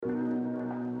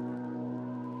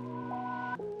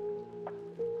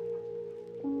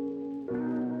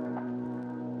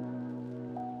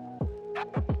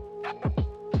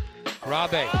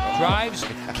Rabe drives,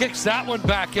 kicks that one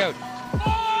back out.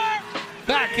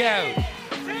 Back out.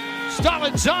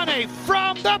 Stalinzane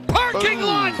from the parking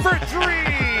lot for three.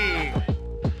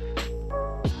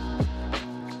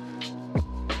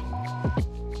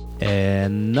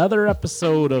 Another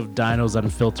episode of Dinos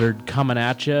Unfiltered coming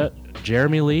at you.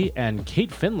 Jeremy Lee and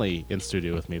Kate Finley in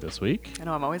studio with me this week. I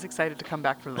know, I'm always excited to come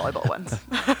back for the volleyball ones.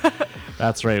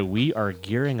 That's right. We are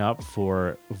gearing up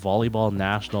for Volleyball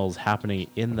Nationals happening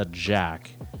in the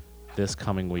Jack this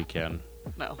coming weekend.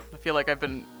 No, I feel like I've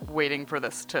been waiting for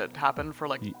this to happen for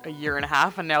like a year and a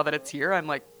half, and now that it's here, I'm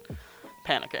like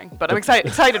panicking. But I'm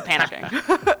excited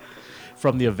panicking.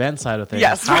 From the event side of things.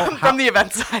 Yes, from the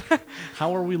event side.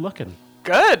 How are we looking?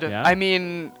 Good. Yeah? I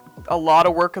mean, a lot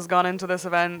of work has gone into this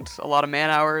event, a lot of man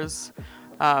hours,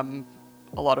 a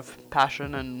lot of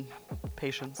passion and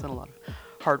patience, and a lot of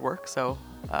hard work. So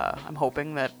I'm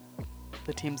hoping that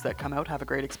the teams that come out have a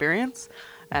great experience,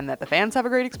 and that the fans have a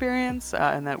great experience,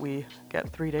 and that we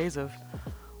get 3 days of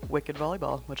wicked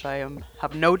volleyball, which I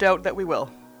have no doubt that we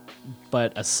will.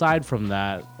 But aside from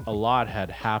that, a lot had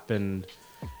happened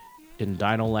in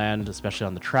Dino Land, especially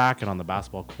on the track and on the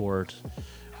basketball court.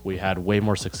 We had way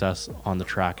more success on the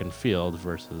track and field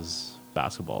versus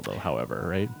basketball, though, however,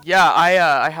 right? Yeah,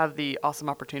 I had the awesome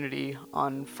opportunity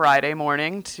on Friday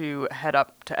morning to head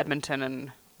up to Edmonton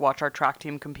and watch our track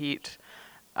team compete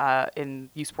in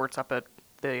U Sports up at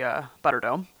the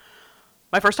Butterdome.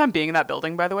 My first time being in that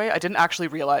building, by the way, I didn't actually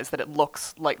realize that it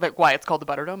looks like why it's called the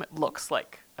Butterdome. It looks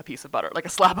like a piece of butter, like a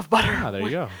slab of butter. Ah, there you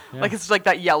go. Yeah. Like it's like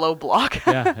that yellow block.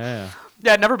 Yeah.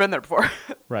 Yeah, I'd never been there before.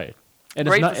 Right. And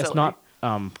Great it's not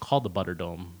called the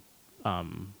Butterdome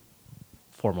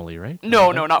formally, right?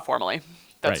 No, not formally.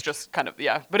 That's Right. just kind of,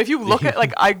 yeah. But if you look at,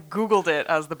 like, I Googled it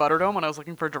as the Butterdome when I was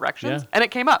looking for directions, Yeah. and it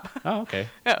came up. Oh, okay.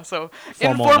 Yeah, so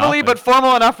Formal informally, enough, but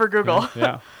formal enough for Google.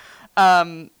 Yeah.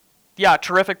 Yeah,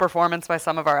 terrific performance by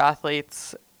some of our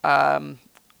athletes. I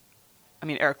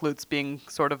mean, Eric Lutz being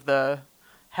sort of the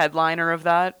headliner of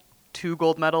that. 2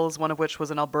 gold medals, one of which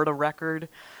was an Alberta record.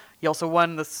 He also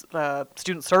won the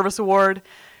Student Service Award.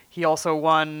 He also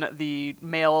won the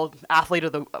male athlete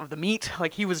of the meet.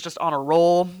 Like, he was just on a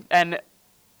roll. And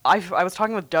I was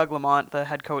talking with Doug Lamont, the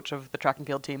head coach of the track and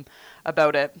field team,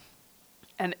 about it.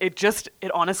 And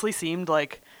it honestly seemed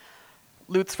like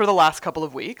Lutz for the last couple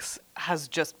of weeks has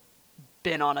just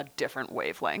been on a different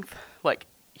wavelength. Like,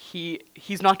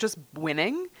 he's not just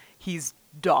winning, he's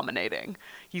dominating.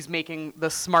 He's making the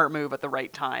smart move at the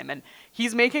right time, and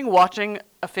he's making watching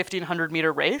a 1,500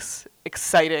 meter race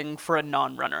exciting for a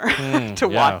non-runner to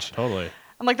watch. Totally.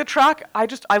 And like the track,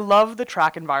 I love the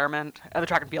track environment, the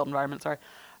track and field environment, sorry,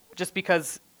 just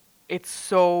because it's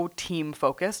so team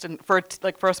focused, and for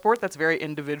a sport that's very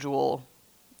individual,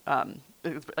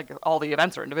 like all the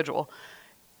events are individual.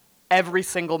 Every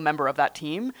single member of that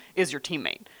team is your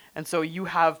teammate. And so you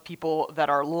have people that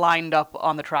are lined up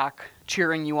on the track,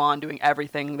 cheering you on, doing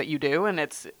everything that you do. And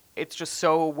it's just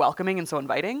so welcoming and so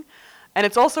inviting. And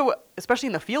it's also, especially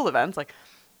in the field events, like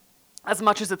as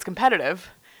much as it's competitive,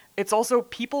 it's also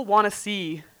people want to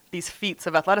see these feats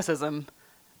of athleticism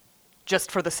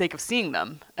just for the sake of seeing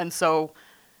them. And so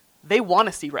they want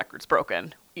to see records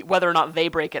broken, whether or not they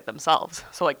break it themselves.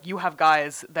 So like you have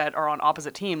guys that are on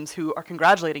opposite teams who are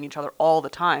congratulating each other all the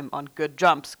time on good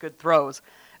jumps, good throws,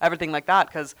 everything like that.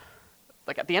 Because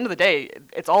like at the end of the day,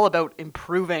 it's all about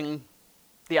improving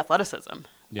the athleticism.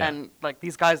 Yeah. And like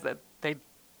these guys that they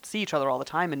see each other all the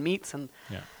time in meets and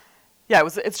Yeah.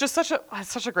 it's just such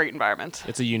a great environment.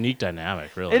 It's a unique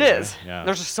dynamic, really. It is. Right? Yeah.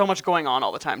 There's just so much going on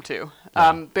all the time, too.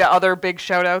 Yeah. But other big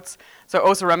shout-outs. So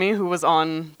Osa Remy, who was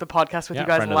on the podcast with you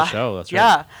guys friend of the show, that's right.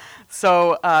 Yeah.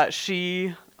 So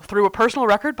she threw a personal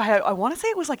record by, I want to say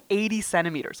it was like 80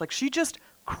 centimeters. Like, she just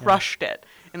crushed it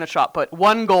in the shot put.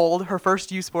 1 gold, her first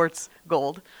U Sports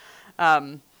gold.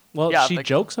 She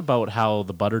jokes about how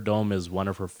the Butterdome is one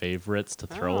of her favorites to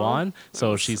throw on.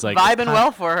 So she's like vibing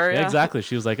well for her. Yeah, exactly.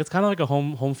 She was like, it's kind of like a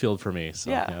home field for me.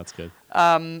 So yeah, that's good.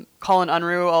 Colin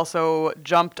Unruh also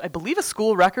jumped, I believe, a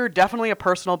school record, definitely a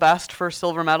personal best for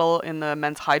silver medal in the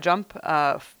men's high jump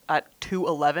at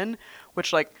 2:11,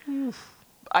 which like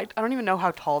I don't even know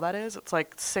how tall that is. It's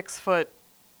like 6 foot,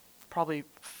 probably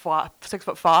 6'5",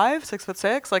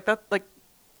 6'6", like that, like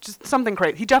just something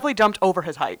crazy. He definitely jumped over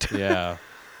his height. Yeah.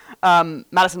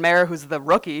 Madison Mayer, who's the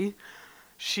rookie,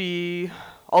 she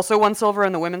also won silver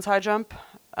in the women's high jump.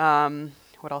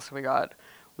 What else have we got?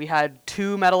 We had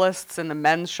 2 medalists in the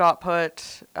men's shot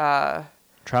put.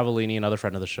 Travellini, another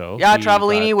friend of the show. Yeah,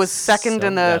 Travellini was second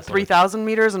in the 3,000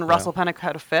 meters, and Russell Pennock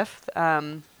had a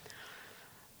 5th.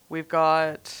 We've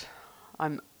got,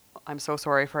 I'm so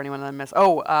sorry for anyone that I missed.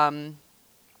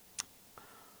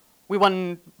 We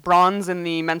won bronze in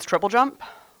the men's triple jump.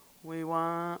 We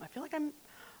won. I feel like I'm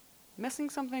missing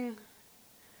something.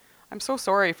 I'm so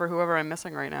sorry for whoever I'm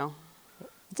missing right now.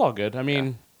 It's all good. I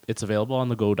mean, it's available on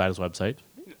the Go Dinos website,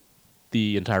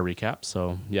 the entire recap.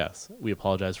 So, yes, we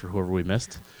apologize for whoever we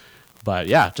missed. But,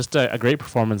 yeah, just a great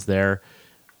performance there.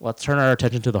 Let's turn our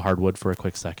attention to the hardwood for a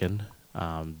quick second.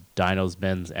 Dinos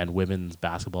men's and women's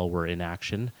basketball were in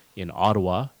action in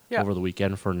Ottawa over the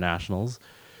weekend for nationals.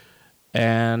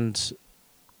 And,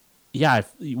 yeah,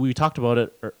 we talked about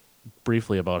it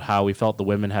briefly about how we felt the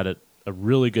women had a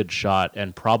really good shot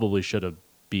and probably should have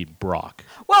beat Brock.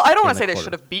 Well, I don't want to say they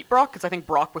should have beat Brock because I think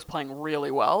Brock was playing really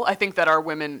well. I think that our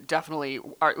women definitely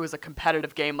it was a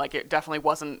competitive game. Like, it definitely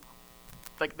wasn't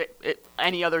like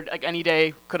any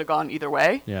day could have gone either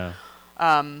way. Yeah.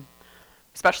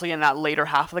 Especially in that later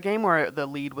half of the game where the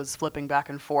lead was flipping back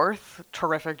and forth.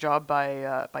 Terrific job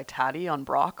by Taddy on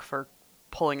Brock for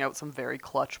pulling out some very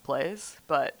clutch plays.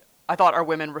 But I thought our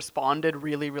women responded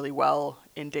really, really well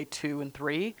in day 2 and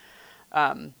 3.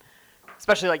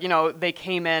 Especially, like, you know, they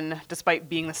came in, despite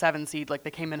being the 7 seed, like,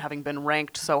 they came in having been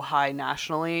ranked so high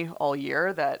nationally all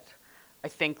year that I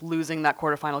think losing that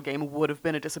quarterfinal game would have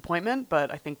been a disappointment.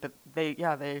 But I think that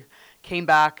they came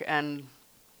back and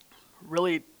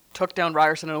really took down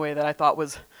Ryerson in a way that I thought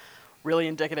was really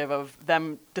indicative of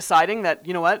them deciding that,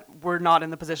 you know what, we're not in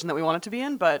the position that we wanted to be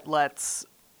in, but let's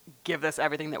give this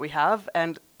everything that we have.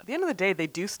 And at the end of the day, they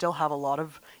do still have a lot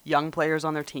of young players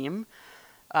on their team.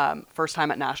 First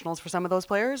time at nationals for some of those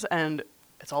players, and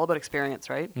it's all about experience,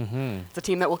 right? Mm-hmm. It's a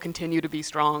team that will continue to be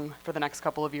strong for the next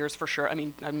couple of years for sure. I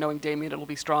mean, I'm knowing Damien, it'll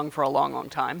be strong for a long, long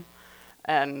time.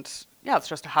 And yeah, it's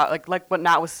just how like what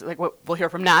Nat was like. What we'll hear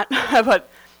from Nat, but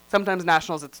sometimes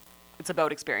nationals, it's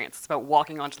about experience. It's about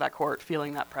walking onto that court,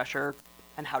 feeling that pressure,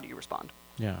 and how do you respond?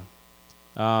 Yeah.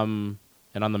 And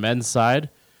on the men's side,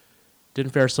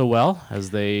 didn't fare so well as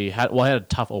they had a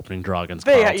tough opening draw against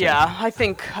Carleton. Yeah, I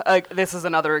think this is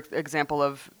another example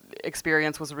of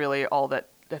experience was really all that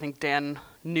I think Dan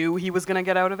knew he was going to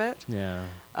get out of it. Yeah.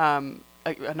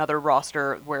 Another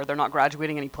roster where they're not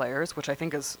graduating any players, which I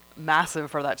think is massive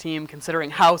for that team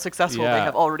considering how successful they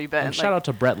have already been. And shout out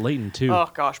to Brett Layton, too. Oh,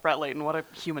 gosh, Brett Layton, what a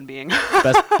human being.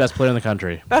 Best player in the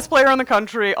country. Best player in the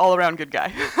country, all-around good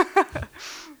guy.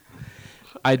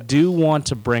 I do want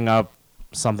to bring up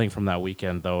something from that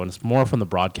weekend, though, and it's more from the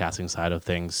broadcasting side of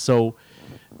things. So,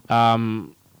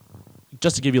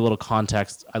 just to give you a little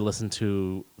context, I listened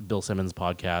to Bill Simmons'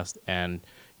 podcast, and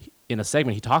in a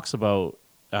segment, he talks about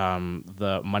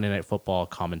the Monday Night Football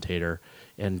commentator,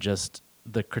 and just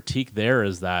the critique there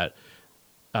is that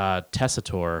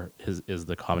Tessitore is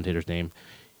the commentator's name.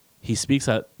 He speaks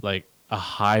at like a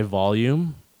high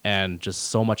volume and just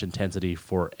so much intensity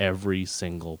for every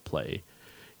single play,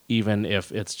 even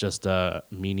if it's just a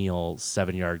menial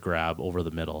 7-yard grab over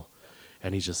the middle.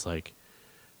 And he's just like,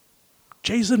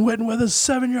 Jason Witten with a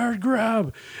 7-yard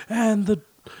grab, and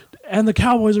the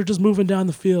Cowboys are just moving down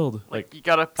the field. Like you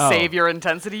gotta save your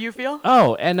intensity, you feel?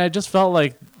 Oh, and I just felt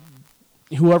like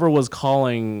whoever was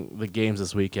calling the games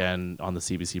this weekend on the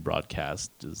CBC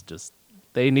broadcast is just,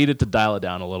 they needed to dial it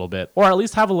down a little bit, or at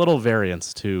least have a little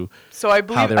variance to. So I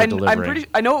believe, how they were delivering.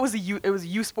 I know it was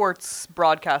U Sports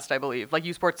broadcast, I believe, like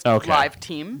U Sports live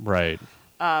team. Right.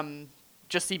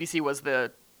 Just CBC was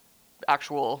the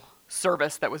actual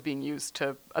service that was being used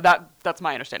to that's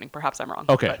my understanding. Perhaps I'm wrong.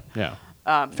 Okay. But,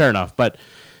 yeah. Fair enough. But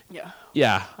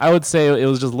yeah, I would say it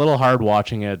was just a little hard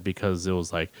watching it because it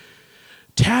was like,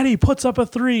 Taddy puts up a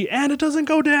 3 and it doesn't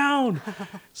go down.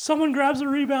 Someone grabs a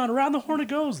rebound, around the horn it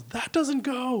goes. That doesn't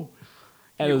go.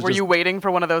 And were you waiting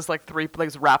for one of those like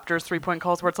Raptors 3-point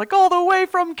calls where it's like all the way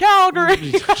from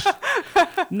Calgary?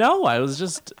 No, I was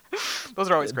just. Those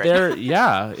are always great.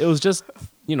 Yeah, it was just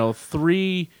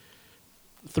three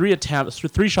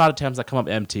shot attempts that come up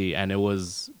empty, and it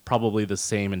was probably the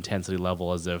same intensity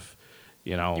level as if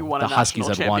the Huskies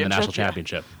had won the national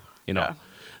championship.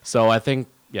 So I think.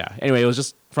 Yeah. Anyway, it was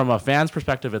just from a fan's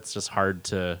perspective, it's just hard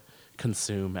to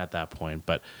consume at that point.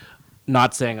 But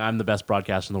not saying I'm the best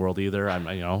broadcaster in the world either.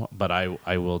 But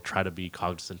I will try to be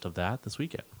cognizant of that this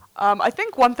weekend. I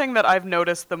think one thing that I've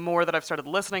noticed the more that I've started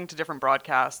listening to different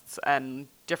broadcasts and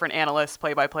different analysts,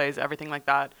 play-by-plays, everything like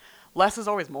that, less is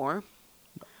always more.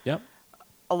 Yep.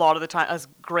 A lot of the time, as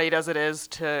great as it is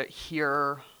to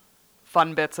hear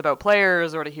fun bits about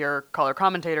players or to hear color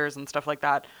commentators and stuff like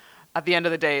that, at the end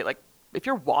of the day, like, if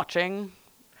you're watching,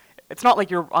 it's not like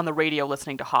you're on the radio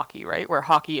listening to hockey, right? Where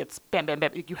hockey, it's bam, bam,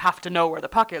 bam. You have to know where the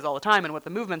puck is all the time and what the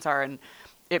movements are, and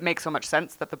it makes so much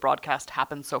sense that the broadcast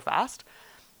happens so fast.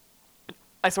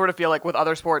 I sort of feel like with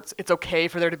other sports, it's okay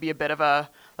for there to be a bit of a,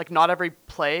 like, not every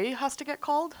play has to get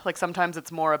called. Like, sometimes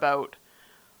it's more about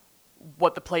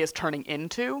what the play is turning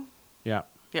into. Yeah.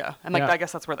 Yeah. And, like, Yeah. I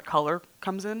guess that's where the color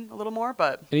comes in a little more,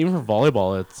 but. And even for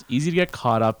volleyball, it's easy to get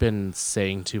caught up in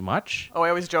saying too much. Oh, I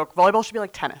always joke, volleyball should be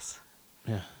like tennis.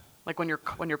 Yeah. Like, when you're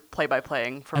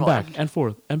play-by-playing for And volleyball. back and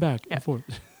forth and back and forth.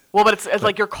 Well, but it's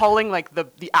like you're calling, like,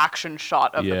 the action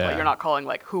shot of the Yeah. play. You're not calling,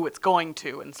 like, who it's going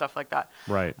to and stuff like that.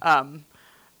 Right.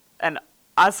 And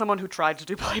as someone who tried to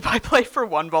do play-by-play for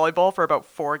one volleyball for about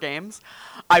 4 games,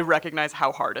 I recognize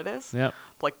how hard it is. Yep.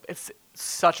 Like, it's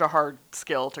such a hard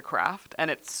skill to craft, and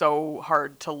it's so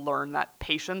hard to learn that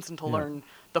patience and to learn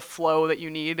the flow that you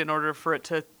need in order for it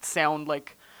to sound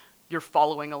like you're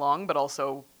following along, but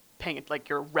also paying it like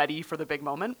you're ready for the big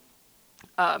moment.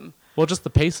 Well, just the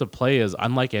pace of play is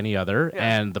unlike any other,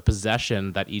 Yeah. and the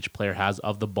possession that each player has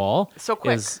of the ball So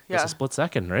quick, is yeah. a split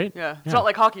second, right? Yeah. It's not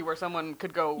like hockey where someone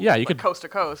could go Yeah, you like, could- coast to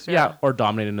coast. Yeah, or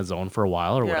dominate in a zone for a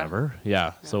while or Yeah. whatever.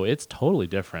 Yeah. So it's totally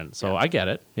different. So Yeah. I get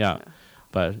it. Yeah.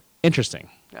 But interesting.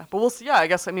 Yeah. But we'll see. Yeah, I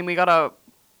guess, I mean, we got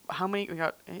how many? We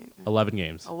got 11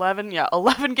 games. 11? Yeah,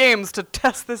 11 games to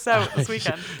test this out this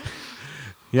weekend.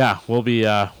 Yeah, we'll be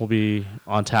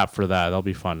on tap for that. That'll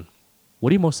be fun.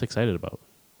 What are you most excited about?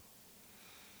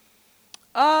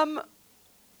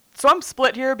 So I'm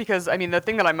split here because, I mean, the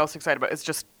thing that I'm most excited about is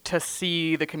just to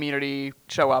see the community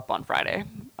show up on Friday.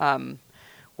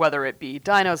 Whether it be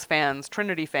Dinos fans,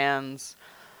 Trinity fans,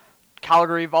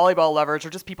 Calgary volleyball lovers, or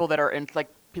just people that are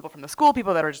people from the school,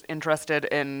 people that are just interested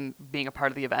in being a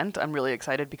part of the event. I'm really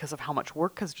excited because of how much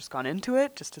work has just gone into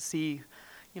it, just to see,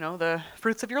 the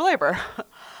fruits of your labor.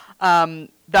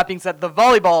 That being said, the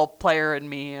volleyball player and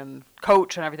me and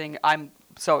coach and everything, I'm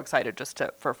so excited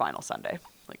for Final Sunday,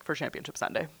 like for Championship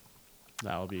Sunday.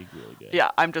 That'll be really good.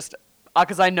 Yeah, I'm just,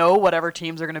 because I know whatever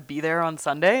teams are going to be there on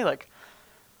Sunday, like,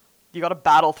 you got to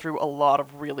battle through a lot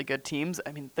of really good teams.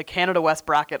 I mean, the Canada West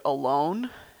bracket alone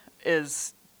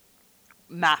is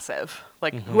massive.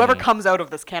 Like, whoever comes out of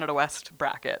this Canada West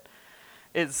bracket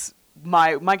is,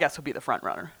 my guess would be the front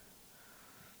runner.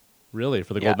 Really?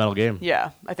 For the gold medal game?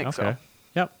 Yeah, I think so. Okay.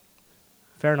 Yep.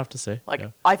 Fair enough to say. Like, yeah.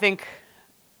 I think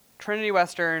Trinity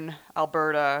Western,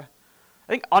 Alberta,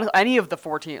 I think honestly, any of the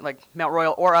 14, like Mount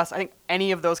Royal or us, I think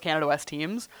any of those Canada West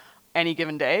teams, any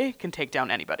given day, can take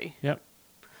down anybody. Yep.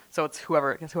 So it's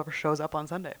whoever shows up on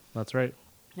Sunday. That's right.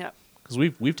 Yeah. Because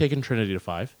we've taken Trinity to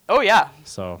 5. Oh, yeah.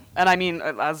 So And I mean,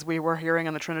 as we were hearing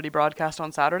on the Trinity broadcast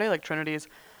on Saturday, like, Trinity's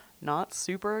not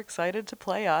super excited to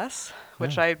play us,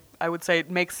 which I would say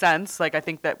makes sense. Like, I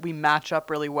think that we match up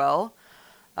really well.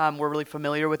 We're really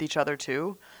familiar with each other,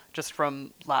 too, just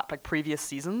from previous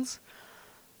seasons.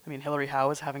 I mean, Hillary Howe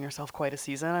is having herself quite a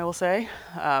season, I will say.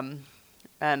 And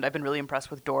I've been really impressed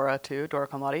with Dora, too, Dora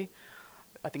Conlotti.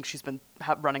 I think she's been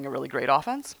running a really great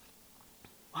offense.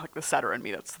 Like the setter in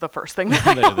me, that's the first thing that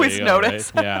I There always you go, right?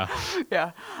 notice. Yeah.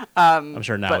 Yeah. I'm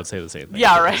sure Nat but- would say the same thing.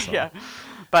 Yeah, too, right. so. Yeah.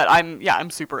 But I'm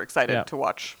super excited Yeah. to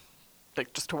watch,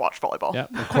 just to watch volleyball. Yeah.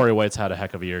 And Corey White's had a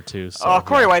heck of a year, too. So, Oh,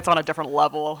 Corey yeah. White's on a different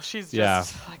level. She's Yeah.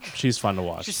 just like, She's fun to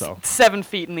watch. she's So. 7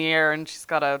 feet in the air and she's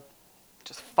got a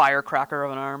just firecracker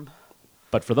of an arm.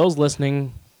 But for those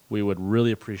listening, we would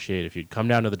really appreciate if you'd come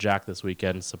down to the Jack this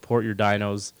weekend, support your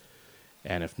Dinos,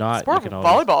 and if not, Sport you can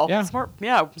always, volleyball. Yeah. It's going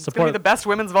to be Support- the best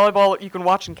women's volleyball you can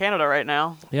watch in Canada right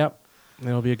now. Yep.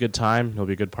 It'll be a good time. It'll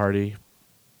be a good party.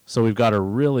 So we've got a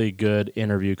really good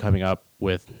interview coming up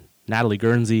with Natalie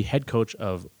Guernsey, head coach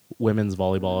of women's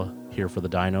volleyball here for the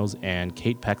Dinos, and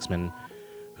Kate Pexman,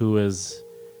 who is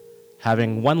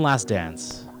having one last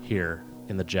dance here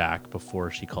in the Jack before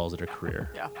she calls it a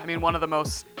career. Yeah, I mean, one of the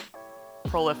most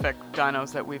prolific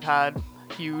Dinos that we've had.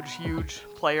 Huge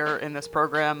player in this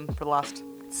program for the last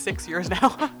 6 years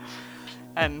now.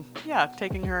 And yeah,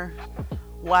 taking her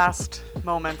last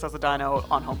moments as a Dino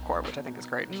on home court, which I think is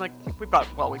great. And like, we've got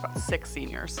 6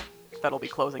 seniors that'll be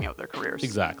closing out their careers.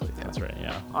 Exactly. That's right.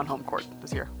 Yeah. On home court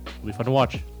this year. It'll be fun to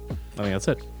watch. I think that's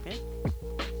it. Yeah.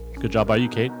 Good job by you,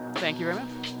 Kate. Thank you very much.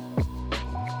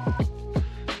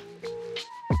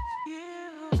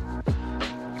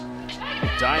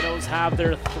 Dinos have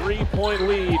their 3-point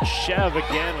lead. Chev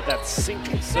again with that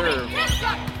sinking serve.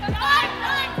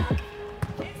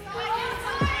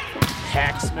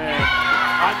 Paxman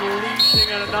unleashing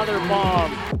another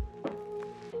bomb.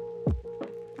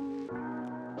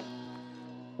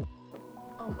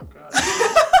 Oh my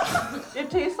god. It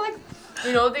tastes like,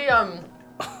 the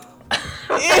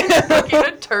cooking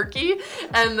a turkey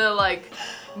and the like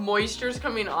moisture's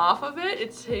coming off of it.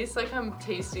 It tastes like I'm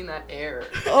tasting that air.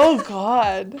 Oh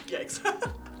God. Yikes.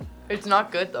 It's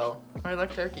not good though. I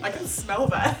like turkey. I can smell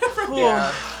that.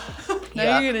 Yeah. Now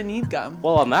Yeah. you're gonna need gum.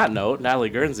 Well, on that note, Natalie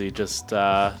Guernsey just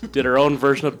did her own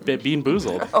version of Bean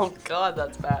Boozled. Oh God,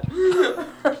 that's bad.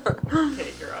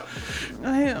 Okay, you're up.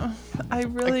 I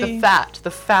really. Like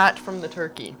the fat from the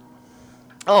turkey.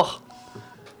 Oh,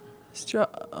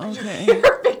 Okay.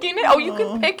 you're picking it. Oh, you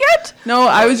can pick it. No,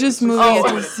 I was just moving Oh. it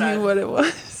to What it see said. what it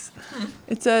was.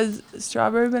 It says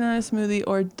strawberry banana smoothie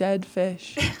or dead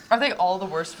fish. Are they all the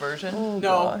worst version? Oh No.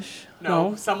 gosh. No,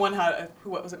 No. someone had.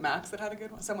 What was it? Max that had a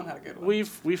good one. Someone had a good one.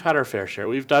 We've had our fair share.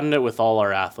 We've done it with all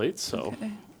our athletes, so.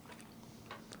 Okay.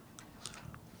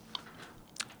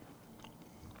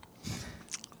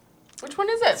 Which one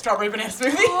is it? Strawberry banana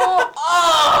smoothie.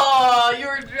 Oh, you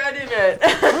were dreading it.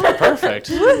 Perfect.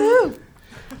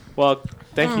 Well,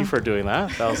 thank you for doing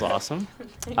that. That was awesome.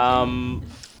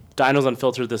 Dinos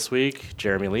Unfiltered this week,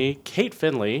 Jeremy Lee, Kate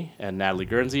Finley, and Natalie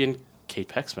Guernsey, and Kate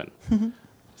Pexman.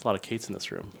 There's a lot of Kates in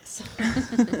this room.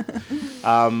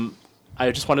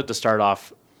 I just wanted to start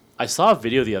off. I saw a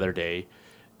video the other day.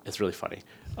 It's really funny.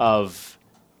 Of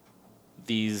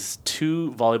these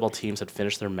two volleyball teams had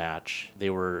finished their match. They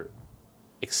were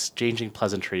exchanging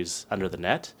pleasantries under the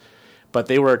net, but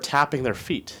they were tapping their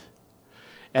feet.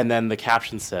 And then the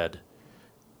caption said,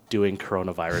 doing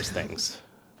coronavirus things.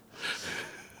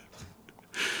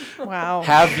 Wow.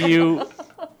 Have you...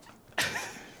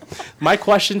 My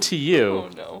question to you... Oh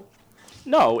no.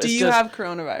 No, Do it's you just... have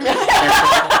coronavirus?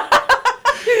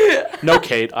 No,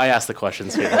 Kate, I asked the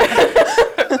questions here.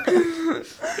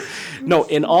 No,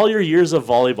 in all your years of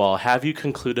volleyball, have you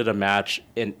concluded a match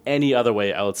in any other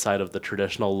way outside of the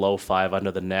traditional low five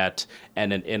under the net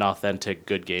and an inauthentic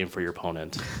good game for your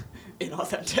opponent?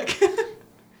 Inauthentic.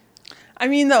 I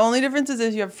mean, the only difference is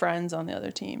if you have friends on the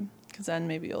other team, because then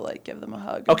maybe you'll like give them a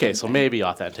hug. or Okay, so something. maybe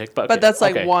authentic, but But okay, that's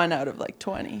like okay. 1 out of like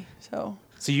 20. So.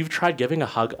 So you've tried giving a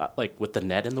hug like with the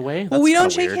net in the way? Well, we That's don't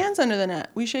kinda shake weird. hands under the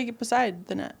net. We shake it beside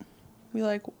the net. We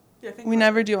like. Yeah, I think We by-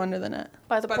 never do under the net.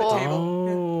 By the By the pole. table.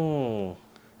 Oh. I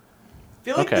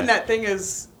feel like Okay. the net thing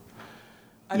is.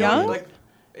 I Young? Know, like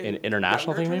An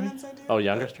international younger thing, maybe? tournaments I do, Oh, but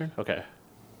younger turn? Okay.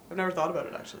 I've never thought about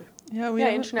it actually. Yeah, we. Yeah,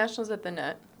 haven't- internationals at the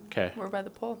net. Okay. We're by the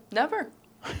pole. Never.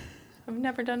 I've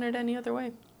never done it any other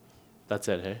way. That's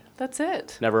it, hey? That's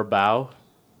it. Never bow?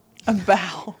 A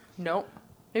bow. Nope.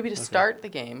 Maybe to start the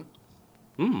game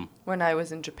Hmm. when I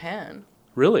was in Japan.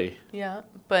 Really? Yeah,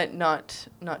 but not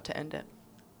to end it.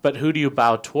 But who do you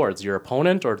bow towards? Your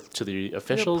opponent or to the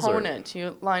officials? Your opponent.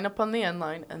 You line up on the end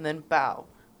line and then bow,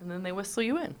 and then they whistle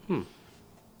you in. To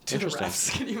the Interesting.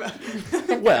 refs. Can you imagine?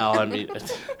 Or? Well, I mean,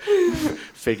 it's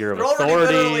figure of They're already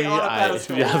authority. literally on a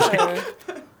pedestal.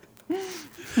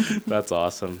 That's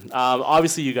awesome.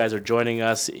 Obviously, you guys are joining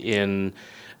us in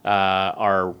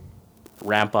our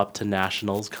ramp up to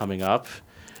nationals coming up.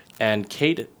 And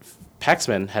Kate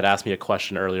Pexman had asked me a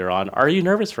question earlier on. Are you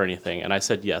nervous for anything? And I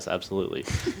said, yes, absolutely.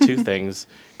 2 things,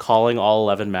 calling all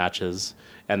 11 matches.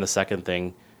 And the second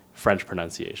thing, French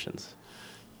pronunciations.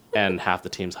 And half the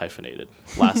team's hyphenated.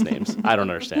 Last names. I don't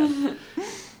understand.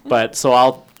 But so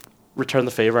I'll return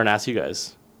the favor and ask you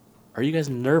guys, are you guys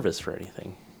nervous for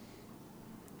anything?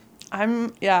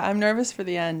 I'm nervous for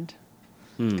the end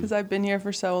because I've been here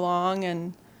for so long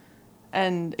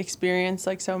and experienced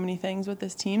like so many things with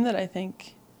this team that I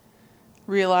think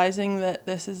realizing that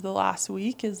this is the last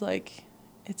week is like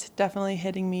it's definitely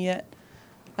hitting me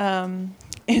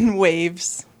in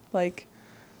waves. Like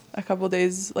a couple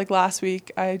days, like last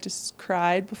week, I just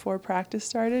cried before practice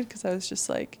started because I was just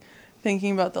like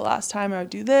thinking about the last time I would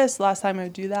do this, last time I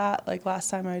would do that, like last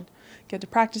time I'd get to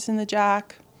practice in the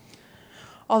jack.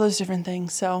 All those different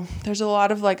things. So there's a lot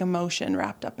of like emotion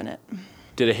wrapped up in it.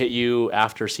 Did it hit you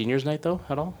after seniors night though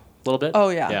at all? A little bit? Oh,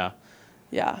 yeah. Yeah.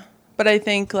 Yeah. But I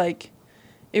think like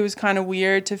it was kind of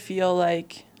weird to feel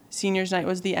like seniors night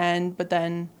was the end, but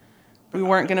then we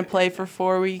weren't going to play for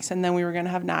 4 weeks and then we were going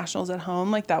to have nationals at home.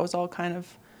 Like that was all kind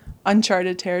of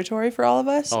uncharted territory for all of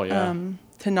us. Oh, yeah.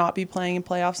 To not be playing in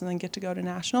playoffs and then get to go to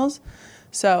nationals.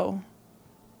 So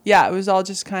yeah, it was all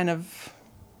just kind of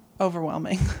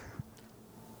overwhelming.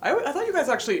 I thought you guys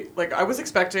actually, like, I was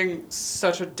expecting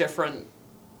such a different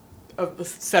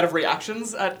set of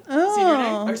reactions at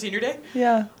senior day.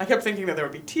 Yeah. I kept thinking that there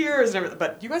would be tears and everything,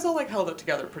 but you guys all, like, held it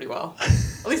together pretty well.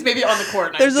 At least maybe on the court.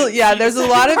 and I There's didn't see there's this. a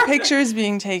lot of pictures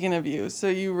being taken of you, so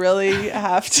you really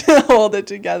have to hold it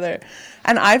together.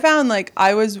 And I found like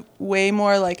I was way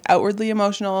more like outwardly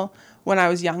emotional when I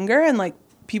was younger, and like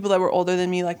people that were older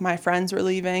than me, like my friends were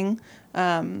leaving.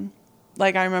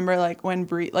 Like I remember like when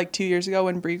Bree, like 2 years ago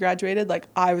when Bree graduated, like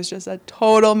I was just a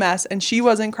total mess and she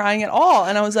wasn't crying at all.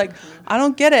 And I was like, I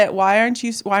don't get it. Why aren't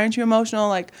you emotional?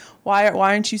 Like why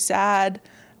aren't you sad?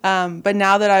 But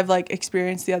now that I've like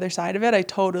experienced the other side of it, I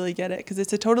totally get it, because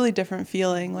it's a totally different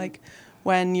feeling. Like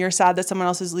when you're sad that someone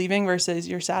else is leaving versus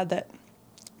you're sad that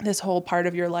this whole part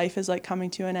of your life is like coming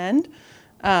to an end.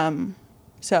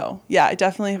 So yeah, I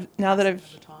definitely, now that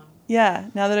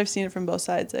I've seen it from both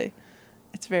sides,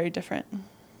 it's very different.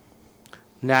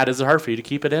 Nat, is it hard for you to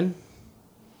keep it in?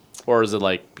 Or is it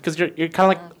like, because you're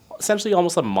kind of like essentially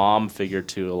almost a mom figure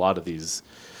to a lot of these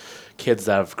kids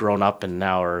that have grown up and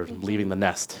now are leaving the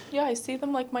nest. Yeah, I see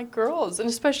them like my girls. And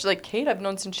especially like Kate, I've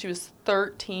known since she was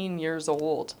 13 years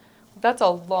old. That's a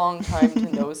long time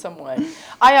to know someone.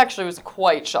 I actually was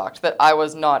quite shocked that I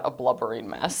was not a blubbering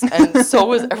mess, and so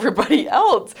was everybody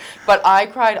else. But I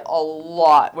cried a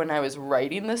lot when I was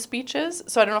writing the speeches,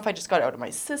 so I don't know if I just got it out of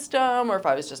my system or if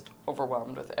I was just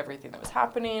overwhelmed with everything that was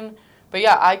happening. But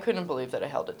yeah, I couldn't believe that I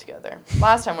held it together.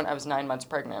 Last time when I was 9 months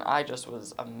pregnant, I just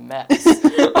was a mess.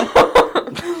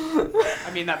 I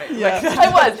mean, that makes Yeah. I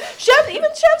was.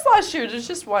 Chef's last year, there's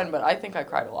just one, but I think I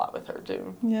cried a lot with her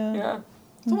too. Yeah. Yeah.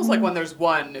 It's almost like when there's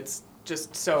one, it's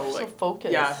just so So like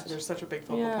focused. Yeah, there's such a big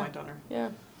focal Yeah. point on her. Yeah.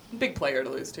 Big player to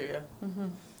lose too. Yeah.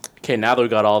 Okay, now that we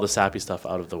got all the sappy stuff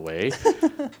out of the way,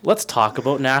 let's talk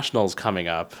about nationals coming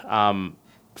up.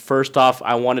 First off,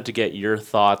 I wanted to get your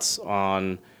thoughts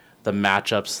on the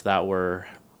matchups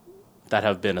that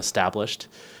have been established.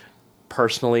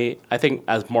 Personally, I think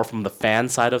as more from the fan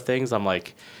side of things, I'm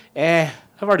like, I've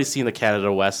already seen the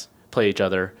Canada West play each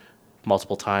other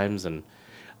multiple times, and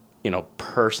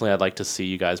personally, I'd like to see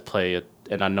you guys play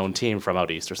an unknown team from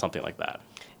out east or something like that.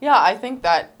 Yeah, I think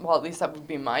that, well, at least that would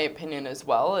be my opinion as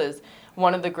well, is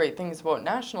one of the great things about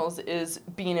nationals is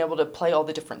being able to play all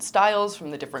the different styles from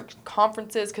the different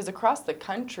conferences, because across the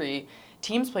country,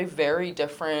 teams play very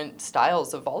different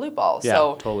styles of volleyball. Yeah,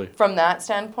 so totally. From that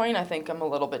standpoint, I think I'm a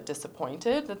little bit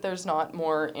disappointed that there's not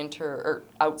more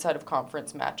outside of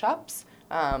conference matchups.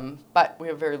 But we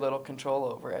have very little control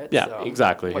over it. Yeah, so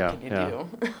exactly. What Yeah, can you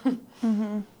yeah.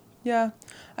 do? Yeah,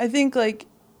 I think like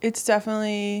it's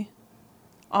definitely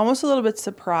almost a little bit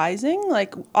surprising.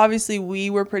 Like obviously we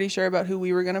were pretty sure about who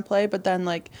we were gonna play, but then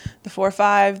like the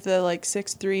 4-5, the like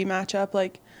 6-3 matchup,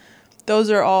 like those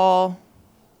are all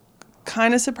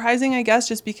kind of surprising, I guess,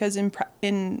 just because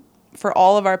in for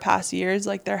all of our past years,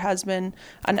 like there has been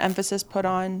an emphasis put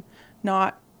on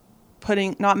not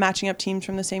matching up teams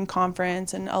from the same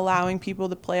conference and allowing people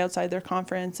to play outside their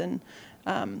conference. And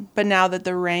but now that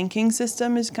the ranking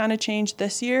system is kind of changed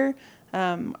this year,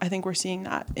 I think we're seeing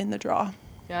that in the draw.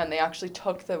 Yeah, and they actually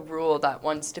took the rule, that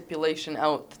one stipulation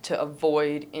out to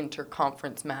avoid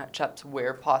interconference matchups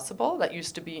where possible. That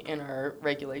used to be in our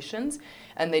regulations,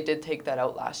 and they did take that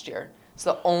out last year.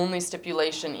 So the only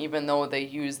stipulation, even though they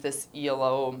use this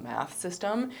ELO math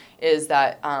system, is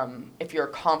that if you're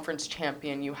a conference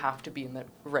champion, you have to be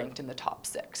ranked in the top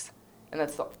 6. And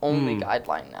that's the only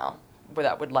guideline now where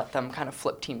that would let them kind of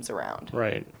flip teams around.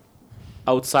 Right.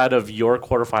 Outside of your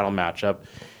quarterfinal matchup,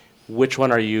 which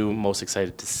one are you most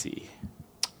excited to see?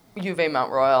 U of A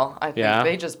Mount Royal. I think Yeah?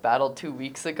 they just battled 2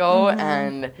 weeks ago,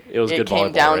 and It was good came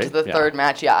volleyball, down to right? the Yeah. third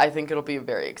match. Yeah, I think it'll be a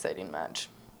very exciting match.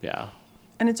 Yeah.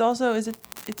 And it's also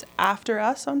it's after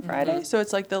us on Friday, so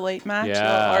it's like the late match. Yeah.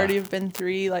 There'll already have been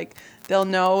 3. Like they'll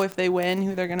know if they win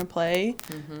who they're gonna play.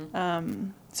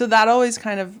 So that always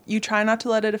kind of, you try not to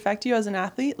let it affect you as an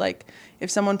athlete. Like if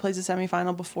someone plays a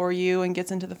semifinal before you and gets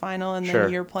into the final, and then Sure.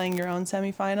 you're playing your own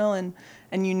semifinal,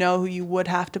 and you know who you would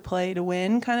have to play to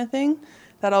win, kind of thing.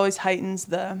 That always heightens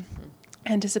the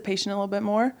anticipation a little bit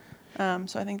more.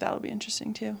 So I think that'll be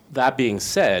interesting too. That being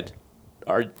said,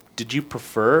 did you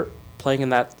prefer playing in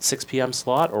that 6 p.m.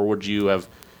 slot, or would you have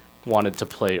wanted to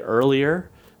play earlier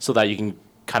so that you can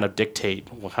kind of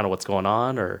dictate what's going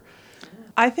on? Or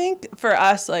I think for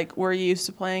us, like we're used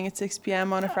to playing at 6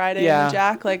 p.m. on a Friday Yeah. in the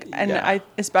Jack, like, and Yeah. I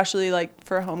especially like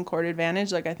for home court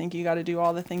advantage, like I think you got to do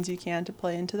all the things you can to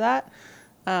play into that.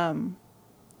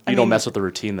 you don't mess with the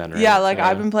routine then, right? Yeah, like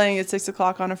I've been playing at 6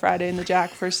 o'clock on a Friday in the Jack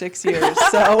for 6 years,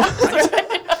 so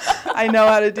I know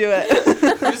how to do it.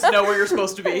 You just know where you're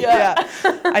supposed to be. Yeah,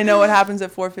 I know what happens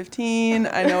at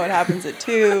 4:15. I know what happens at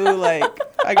 2. Like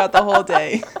I got the whole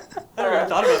day. I never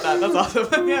thought about that. That's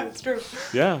awesome. Yeah, it's true.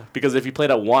 Yeah, because if you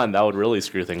played at 1, that would really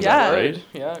screw things Yeah. up, right?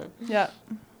 Yeah. Yeah.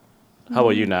 How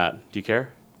about you, Nat? Do you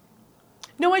care?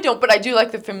 No, I don't, but I do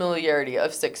like the familiarity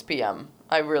of 6 p.m.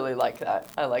 I really like that.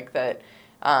 I like that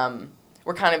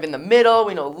we're kind of in the middle.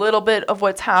 We know a little bit of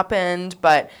what's happened,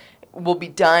 but we'll be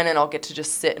done, and I'll get to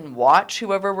just sit and watch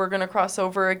whoever we're going to cross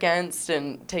over against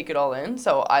and take it all in.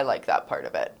 So I like that part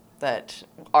of it, that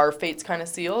our fate's kind of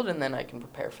sealed, and then I can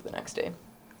prepare for the next day.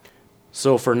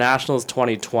 So for Nationals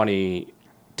 2020,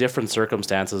 different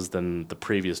circumstances than the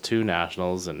previous 2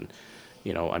 Nationals, and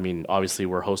You know, I mean, obviously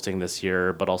we're hosting this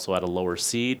year, but also at a lower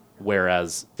seed,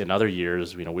 whereas in other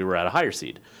years, you know, we were at a higher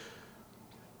seed.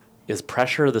 Is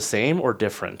pressure the same or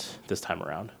different this time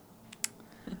around?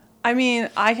 I mean,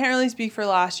 I can't really speak for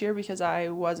last year because I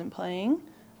wasn't playing.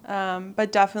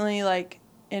 But definitely, like,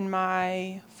 in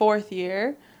my 4th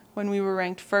year, when we were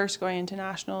ranked first going into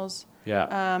nationals,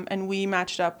 Yeah. and we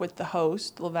matched up with the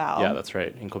host, Laval. Yeah, that's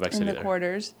right. In Quebec City in the there.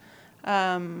 quarters.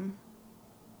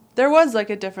 There was like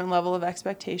a different level of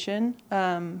expectation,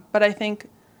 but I think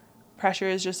pressure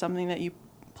is just something that you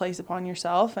place upon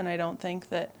yourself, and I don't think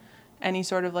that any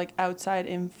sort of like outside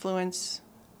influence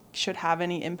should have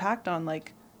any impact on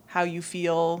like how you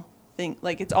feel. Think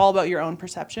like it's all about your own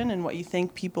perception and what you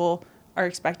think people are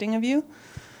expecting of you.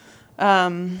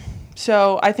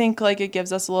 So I think like it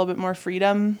gives us a little bit more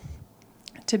freedom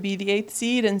to be the 8th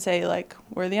seed and say like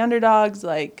we're the underdogs,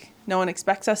 like no one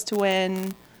expects us to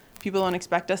win, people don't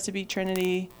expect us to beat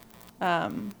Trinity,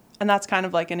 and that's kind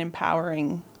of like an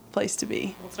empowering place to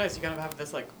be. Well, it's nice. You kind of have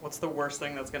this like, what's the worst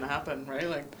thing that's going to happen, right?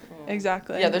 Like,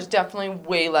 Exactly. Yeah, there's definitely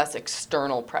way less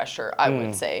external pressure, I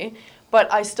would say.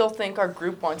 But I still think our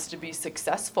group wants to be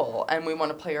successful and we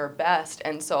want to play our best.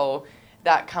 And so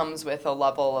that comes with a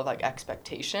level of like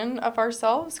expectation of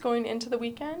ourselves going into the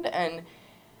weekend. And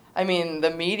I mean,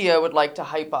 the media would like to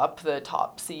hype up the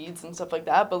top seeds and stuff like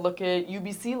that, but look at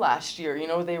UBC last year. You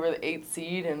know, they were the 8th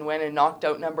seed and went and knocked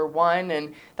out number 1,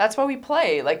 and that's why we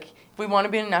play. Like, if we want to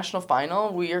be in a national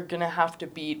final, we are going to have to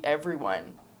beat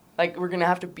everyone. Like, we're going to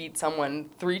have to beat someone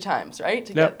 3 times, right,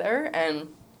 to get there, and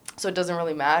so it doesn't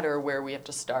really matter where we have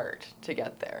to start to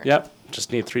get there. Yep.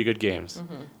 Just need 3 good games.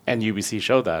 And UBC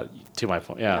showed that, to my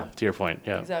point. Yeah, to your point.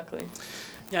 Yeah. Exactly.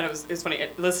 yeah, and it was funny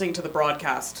listening to the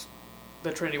broadcast,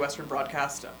 the Trinity Western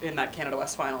broadcast in that Canada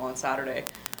West final on Saturday.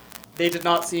 They did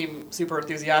not seem super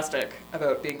enthusiastic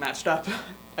about being matched up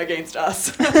against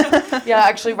us. Yeah,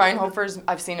 actually, Ryan Hofer's,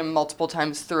 I've seen him multiple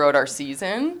times throughout our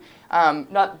season.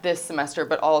 Not this semester,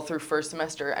 but all through first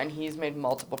semester, and he's made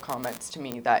multiple comments to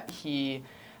me that he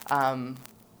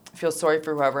feels sorry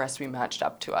for whoever has to be matched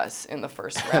up to us in the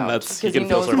first round. That's- he because he can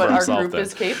feel knows sorry what for our himself group then.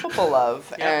 is capable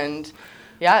of. Yeah. And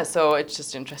yeah, so it's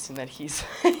just interesting that he's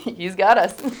he's got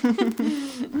us.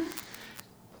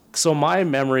 So my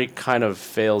memory kind of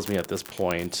fails me at this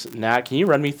point. Nat, can you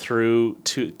run me through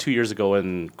two years ago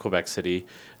in Quebec City?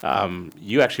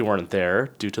 You actually weren't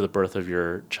there due to the birth of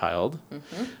your child,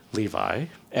 Levi.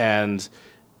 And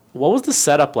what was the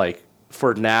setup like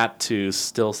for Nat to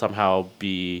still somehow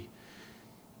be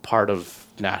part of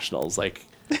nationals? Like,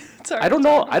 I don't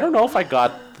know. I don't know if I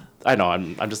got. I know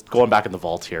I'm just going back in the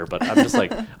vault here, but I'm just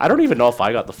like I don't even know if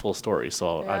I got the full story.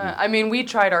 So Yeah, I mean, we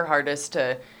tried our hardest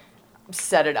to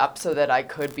set it up so that I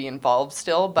could be involved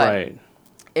still, but right.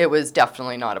 it was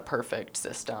definitely not a perfect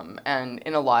system, and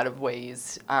in a lot of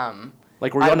ways,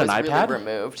 Like, were you on an I was iPad? really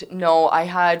removed. No, I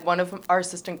had one of our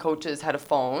assistant coaches had a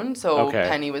phone, so Okay.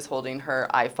 Penny was holding her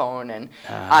iPhone, and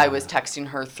I was texting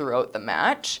her throughout the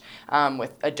match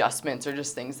with adjustments or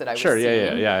just things that I was Sure.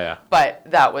 seeing. Yeah. But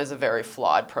that was a very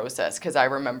flawed process because I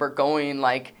remember going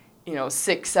like,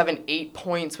 6, 7, 8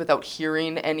 points without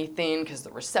hearing anything because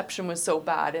the reception was so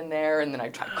bad in there. And then I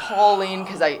tried calling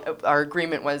because our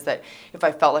agreement was that if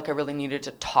I felt like I really needed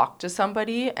to talk to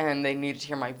somebody and they needed to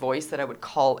hear my voice, that I would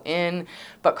call in,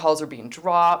 but calls were being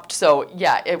dropped. So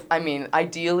yeah,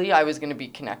 ideally I was going to be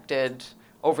connected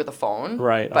over the phone.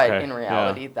 Right, But okay, in yeah.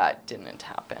 reality, that didn't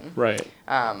happen. Right.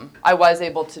 I was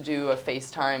able to do a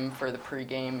FaceTime for the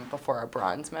pregame before our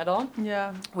bronze medal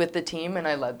Yeah. with the team, and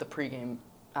I led the pregame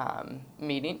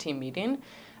team meeting,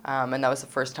 and that was the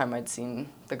first time I'd seen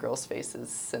the girls' faces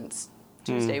since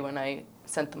Tuesday when I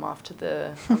sent them off on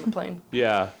the plane.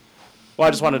 Yeah. Well,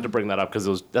 I just wanted to bring that up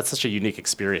because that's such a unique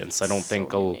experience. I don't So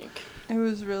think unique. It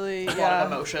was really, A lot yeah.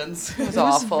 of emotions. It was It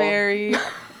was awful. very,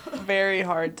 very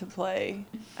hard to play.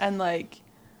 And, like,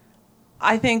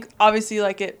 I think, obviously,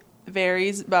 like, it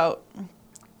varies about,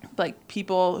 like,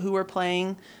 people who were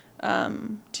playing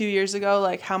 2 years ago,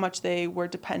 like, how much they were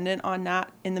dependent on Nat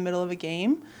in the middle of a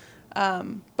game.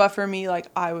 But for me, like,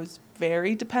 I was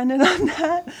very dependent on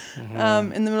Nat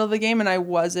in the middle of the game, and I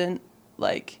wasn't,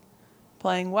 like,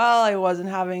 playing well. I wasn't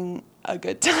having a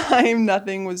good time.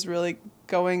 Nothing was really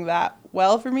going that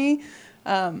well for me.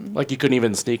 like you couldn't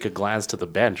even sneak a glance to the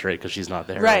bench, right? Because she's not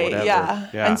there. Or Right, whatever.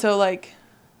 yeah. And so like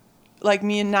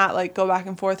me and Nat like go back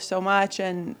and forth so much,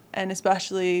 and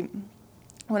especially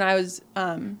when I was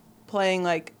playing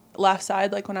like left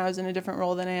side, like when I was in a different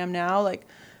role than I am now, like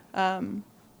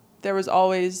there was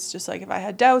always just like if I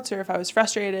had doubts or if I was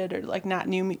frustrated or like Nat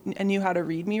knew me and knew how to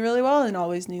read me really well and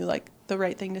always knew like the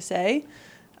right thing to say.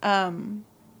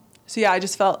 So yeah, I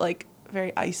just felt like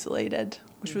very isolated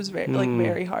which was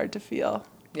very hard to feel.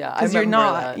 Yeah, I Because you're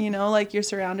remember not, that. you know, like you're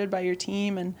surrounded by your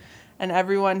team and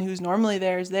everyone who's normally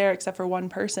there is there except for one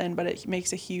person, but it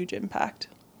makes a huge impact.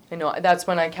 I know, that's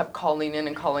when I kept calling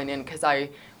in because I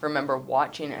remember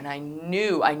watching and I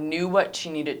knew what she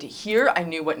needed to hear. I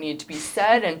knew what needed to be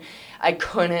said, and I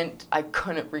couldn't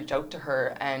reach out to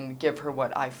her and give her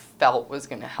what I felt was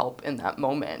going to help in that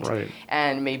moment. Right.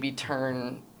 And maybe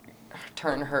turn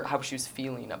her how she was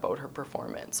feeling about her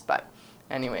performance. But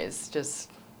anyways,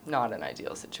 just not an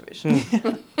ideal situation.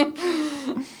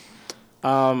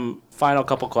 Final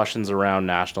couple questions around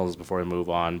nationals before we move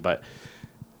on, but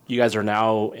you guys are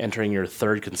now entering your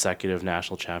third consecutive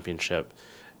national championship,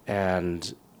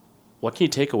 and what can you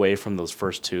take away from those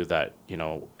first two that, you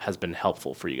know, has been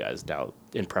helpful for you guys now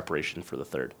in preparation for the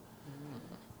third?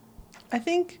 I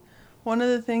think one of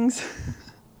the things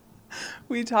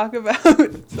we talk about,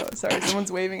 sorry,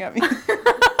 someone's waving at me.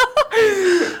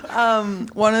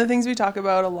 One of the things we talk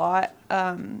about a lot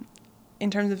in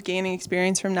terms of gaining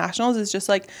experience from nationals is just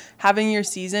like having your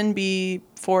season be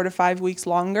 4 to 5 weeks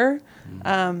longer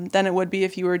than it would be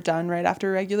if you were done right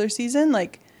after regular season.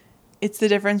 Like, it's the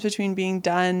difference between being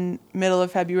done middle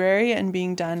of February and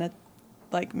being done at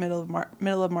like middle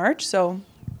of March. So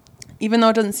even though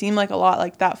it doesn't seem like a lot,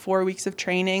 like that 4 weeks of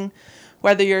training,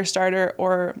 whether you're a starter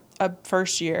or a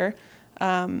first year,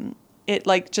 it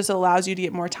like just allows you to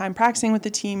get more time practicing with the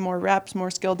team, more reps,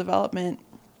 more skill development.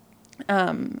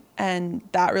 And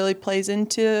that really plays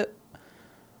into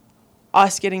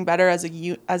us getting better as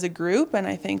a group. And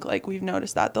I think like we've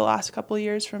noticed that the last couple of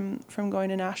years from going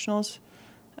to nationals.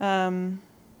 And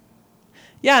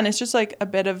it's just like a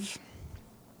bit of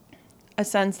a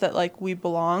sense that like we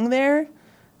belong there.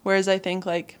 Whereas I think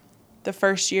like the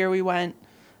first year we went,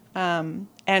 and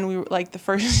we were like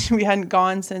we hadn't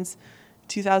gone since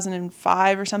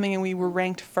 2005 or something, and we were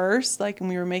ranked first, like, and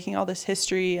we were making all this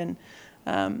history, and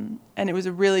it was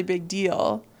a really big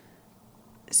deal.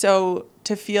 So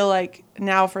to feel like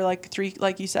now for like three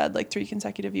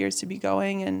consecutive years to be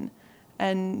going,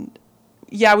 and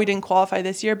yeah, we didn't qualify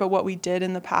this year, but what we did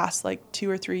in the past like 2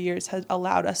 or 3 years has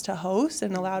allowed us to host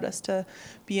and allowed us to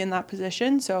be in that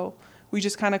position. So we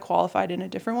just kind of qualified in a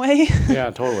different way. Yeah,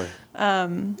 totally.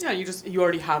 Yeah, you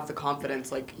already have the confidence.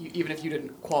 Like even if you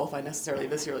didn't qualify necessarily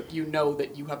this year, like you know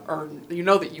that you have earned. You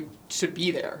know that you should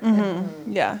be there.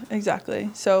 Mm-hmm. Yeah, exactly.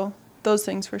 So those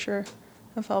things for sure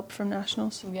have helped from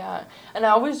nationals. Yeah, and I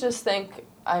always just think,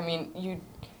 I mean, you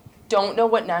don't know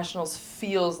what nationals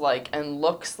feels like and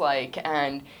looks like,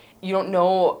 and you don't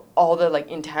know all the like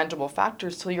intangible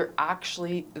factors till you're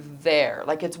actually there.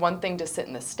 Like, it's one thing to sit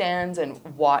in the stands and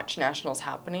watch nationals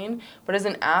happening, but as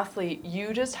an athlete,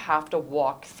 you just have to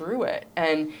walk through it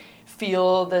and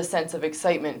feel the sense of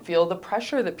excitement, feel the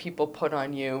pressure that people put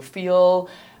on you, feel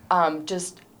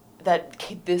just that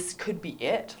this could be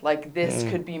it. Like, this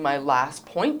could be my last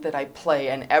point that I play,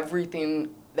 and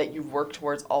everything that you've worked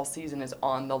towards all season is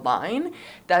on the line.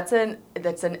 That's an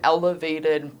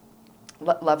elevated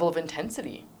level of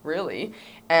intensity, really.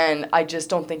 And I just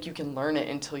don't think you can learn it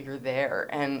until you're there.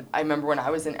 And I remember when I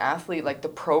was an athlete, like, the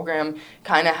program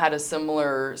kind of had a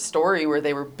similar story where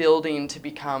they were building to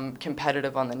become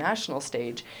competitive on the national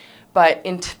stage. But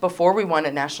before we won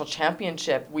a national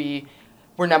championship, we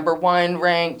were number 1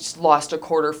 ranked, lost a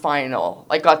quarterfinal,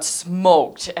 like got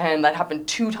smoked, and that happened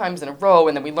 2 times in a row,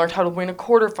 and then we learned how to win a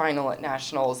quarterfinal at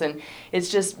nationals. And it's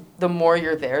just, the more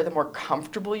you're there, the more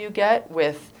comfortable you get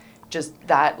with just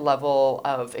that level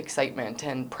of excitement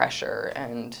and pressure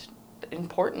and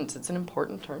importance. It's an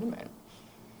important tournament.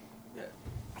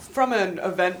 From an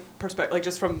event perspective, like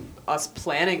just from us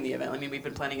planning the event, I mean, we've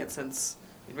been planning it since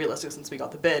we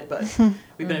got the bid, but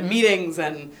we've been in meetings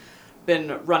and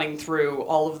been running through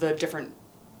all of the different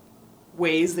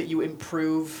ways that you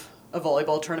improve a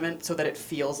volleyball tournament so that it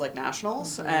feels like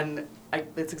nationals. And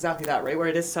it's exactly that, right? Where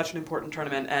it is such an important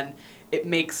tournament, and it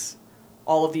makes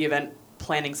all of the event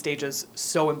planning stages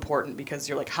so important, because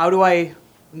you're like, how do I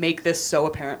make this so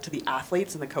apparent to the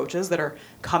athletes and the coaches that are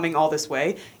coming all this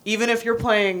way, even if you're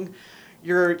playing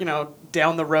your,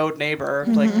 down the road neighbor,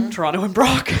 like Toronto and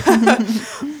Brock.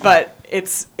 But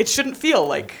it shouldn't feel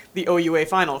like the OUA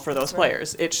final for those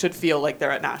players. It should feel like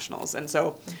they're at nationals. And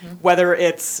so whether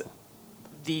it's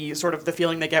the sort of the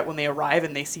feeling they get when they arrive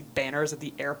and they see banners at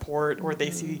the airport, or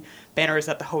they see banners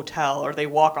at the hotel, or they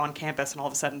walk on campus and all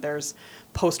of a sudden there's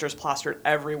posters plastered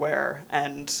everywhere,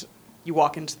 and you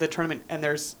walk into the tournament and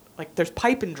there's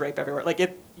pipe and drape everywhere.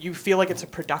 Like, you feel like it's a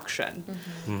production.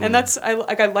 And that's, I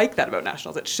like that about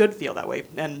nationals. It should feel that way.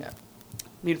 And I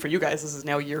mean, for you guys, this is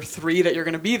now year 3 that you're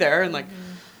going to be there, and like,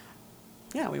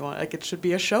 yeah, we want, like, it should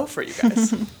be a show for you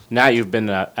guys. Now you've been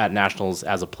at nationals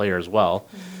as a player as well.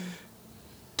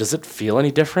 Does it feel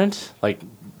any different? Like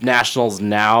nationals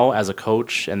now as a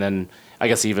coach, and then I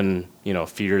guess even, a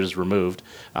few years removed,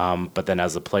 but then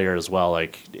as a player as well,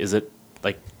 like, is it,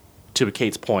 like, to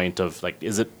Kate's point of, like,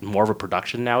 is it more of a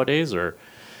production nowadays, or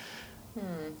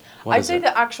what I'd is say it?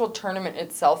 the actual tournament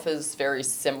itself is very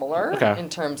similar Okay. in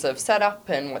terms of setup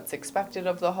and what's expected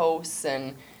of the hosts,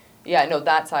 and yeah, no,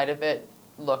 that side of it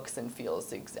looks and feels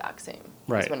the exact same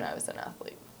Right. as when I was an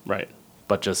athlete. Right.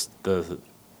 But just the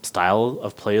style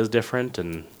of play is different,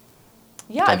 and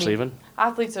Yeah, potentially even?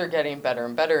 athletes are getting better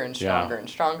and better and stronger Yeah. and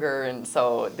stronger, and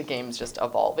so the game's just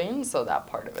evolving, so that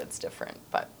part of it's different.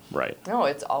 But right. no,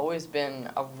 it's always been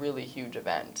a really huge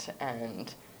event,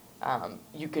 and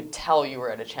you could tell you were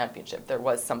at a championship. There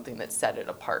was something that set it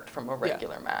apart from a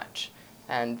regular match,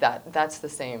 and that's the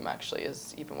same actually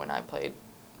as even when I played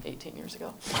 18 years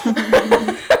ago.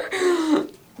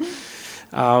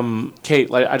 Kate,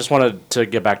 like, I just wanted to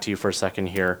get back to you for a second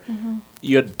here.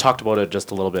 You had talked about it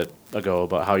just a little bit ago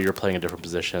about how you're playing a different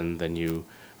position than you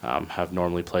have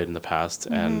normally played in the past.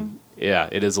 And yeah,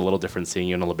 it is a little different seeing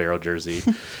you in a libero jersey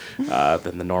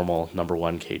than the normal number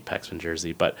one Kate Pexman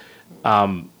jersey. But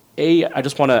I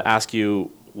just want to ask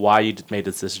you why you made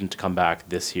the decision to come back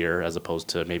this year as opposed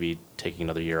to maybe taking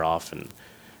another year off and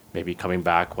maybe coming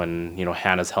back when,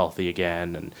 Hannah's healthy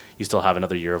again and you still have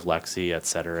another year of Lexi, et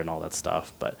cetera, and all that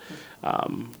stuff. But,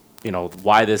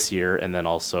 why this year? And then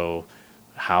also,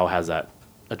 how has that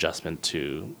adjustment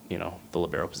to, the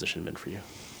libero position been for you?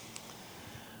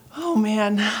 Oh,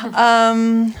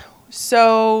 man.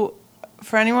 So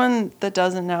for anyone that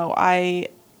doesn't know, I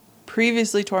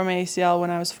previously tore my ACL when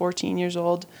I was 14 years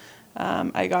old.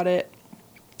 I got it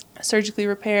surgically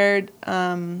repaired.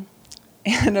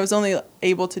 And I was only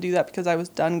able to do that because I was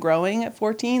done growing at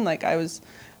 14. Like, I was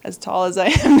as tall as I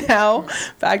am now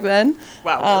back then.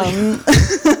 Wow.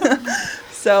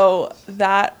 So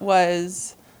that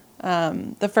was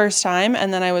the first time.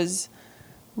 And then I was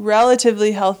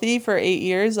relatively healthy for 8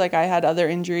 years. Like, I had other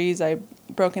injuries. I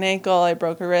broke an ankle, I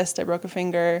broke a wrist, I broke a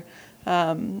finger.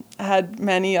 I had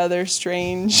many other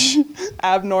strange,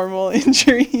 abnormal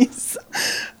injuries.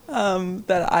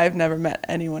 That I've never met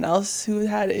anyone else who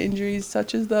had injuries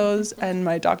such as those, and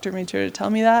my doctor made sure to tell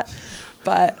me that.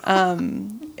 But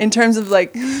in terms of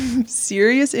like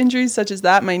serious injuries such as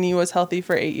that, my knee was healthy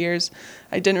for 8 years.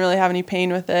 I didn't really have any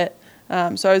pain with it,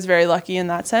 so I was very lucky in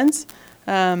that sense.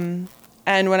 And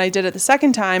when I did it the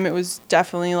second time, it was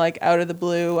definitely like out of the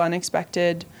blue,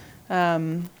 unexpected,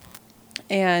 and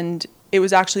it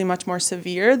was actually much more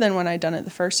severe than when I'd done it the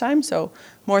first time. So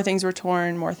more things were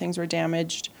torn, more things were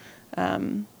damaged.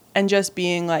 And just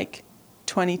being like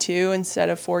 22 instead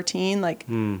of 14, like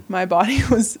my body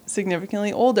was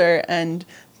significantly older and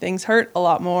things hurt a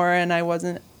lot more and I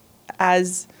wasn't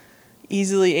as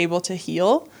easily able to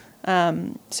heal.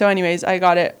 So anyways, I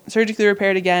got it surgically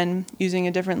repaired again using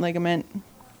a different ligament.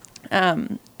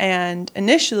 And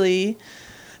initially,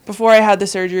 before I had the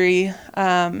surgery,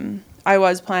 I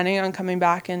was planning on coming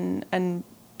back and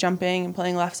jumping and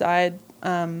playing left side.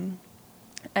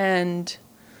 And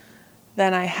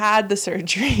then I had the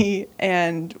surgery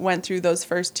and went through those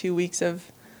first 2 weeks of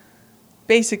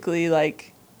basically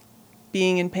like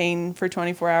being in pain for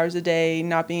 24 hours a day,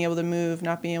 not being able to move,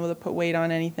 not being able to put weight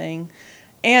on anything.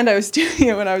 And I was doing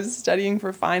it when I was studying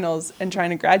for finals and trying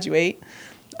to graduate.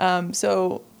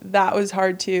 So that was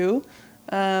hard too.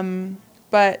 And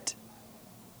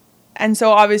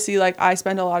so obviously like I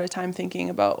spent a lot of time thinking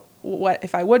about what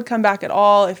if I would come back at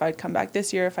all, if I'd come back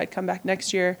this year, if I'd come back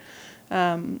next year,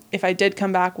 if I did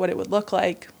come back, what it would look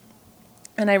like.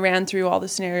 And I ran through all the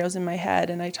scenarios in my head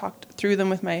and I talked through them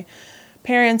with my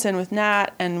parents and with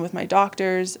Nat and with my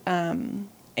doctors,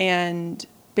 and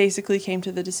basically came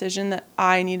to the decision that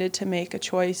I needed to make a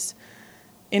choice.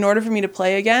 In order for me to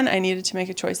play again, I needed to make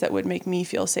a choice that would make me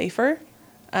feel safer,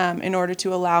 in order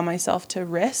to allow myself to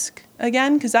risk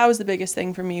again, because that was the biggest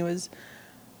thing for me, was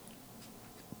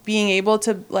being able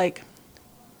to like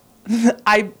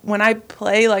when I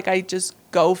play, like I just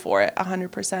go for it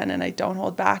 100% and I don't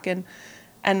hold back, and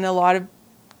a lot of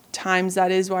times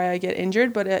that is why I get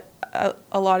injured, but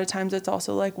a lot of times it's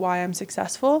also like why I'm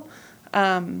successful.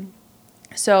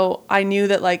 So I knew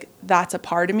that like that's a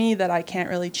part of me that I can't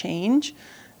really change.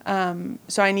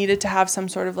 So I needed to have some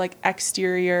sort of like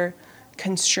exterior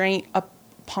constraint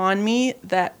upon me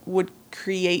that would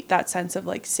create that sense of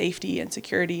like safety and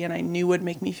security, and I knew would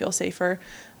make me feel safer,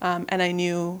 and I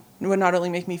knew would not only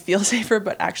make me feel safer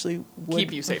but actually would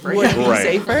Keep you safer. would be Right.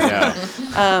 safer.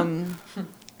 Yeah.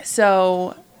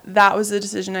 So that was the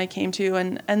decision I came to,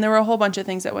 and there were a whole bunch of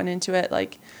things that went into it.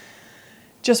 Like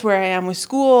just where I am with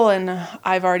school, and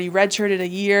I've already redshirted a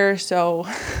year, so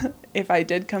if I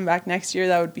did come back next year,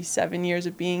 that would be 7 years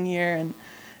of being here,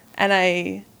 and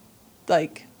I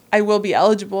will be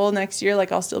eligible next year,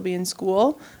 like I'll still be in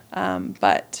school,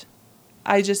 but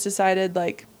I just decided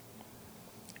like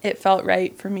it felt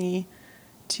right for me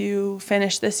to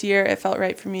finish this year. It felt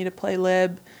right for me to play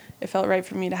Lib. It felt right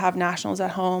for me to have nationals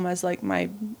at home as like my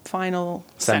final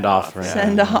Send off.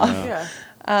 Yeah.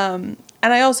 And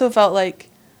I also felt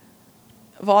like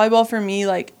volleyball for me,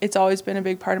 like it's always been a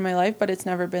big part of my life, but it's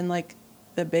never been like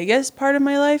the biggest part of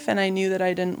my life. And I knew that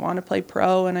I didn't want to play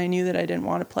pro, and I knew that I didn't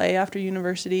want to play after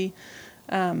university.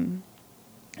 And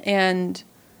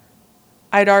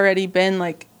I'd already been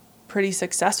like pretty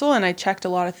successful, and I checked a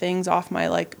lot of things off my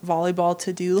like volleyball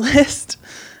to-do list.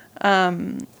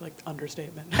 Like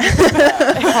understatement.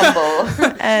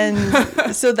 Humble.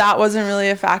 And so that wasn't really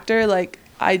a factor. Like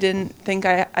I didn't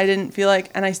feel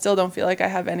like, and I still don't feel like I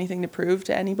have anything to prove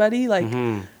to anybody. Like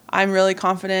I'm really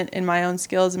confident in my own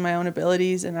skills and my own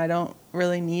abilities, and I don't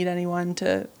really need anyone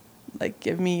to like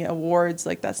give me awards.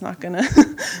 Like that's not gonna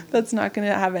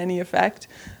have any effect.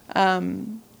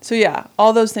 So yeah,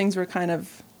 all those things were kind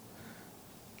of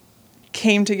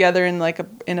came together in like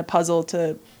in a puzzle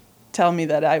to tell me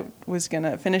that I was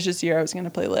gonna finish this year. I was gonna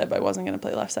play Lib. I wasn't gonna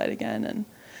play left side again,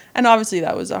 and obviously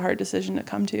that was a hard decision to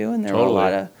come to. And there were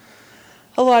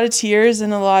a lot of tears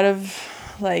and a lot of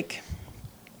like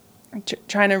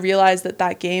trying to realize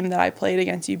that game that I played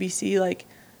against UBC, like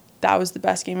that was the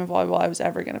best game of volleyball I was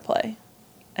ever gonna play,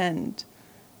 and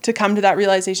to come to that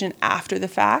realization after the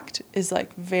fact is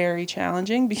like very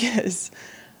challenging because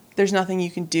there's nothing you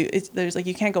can do. There's like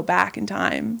you can't go back in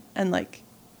time and like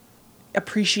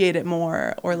appreciate it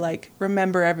more or like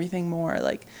remember everything more.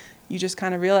 Like you just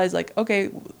kind of realize like,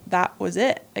 okay, that was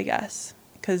it, I guess,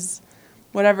 because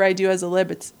whatever I do as a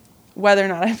Lib, it's whether or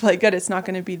not I play good, it's not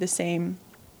going to be the same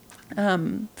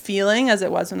feeling as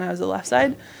it was when I was a left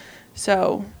side.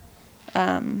 So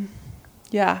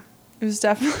yeah, it was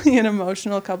definitely an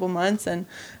emotional couple months, and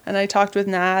I talked with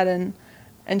Nat,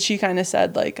 and she kind of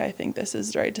said like, I think this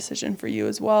is the right decision for you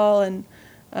as well, and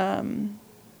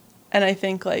I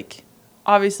think like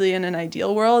obviously in an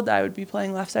ideal world I would be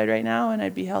playing left side right now and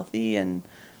I'd be healthy and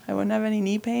I wouldn't have any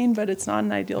knee pain, but it's not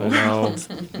an ideal world.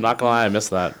 I'm not gonna lie, I missed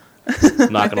that.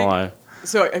 Not gonna lie.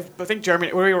 So I think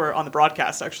Jeremy, we were on the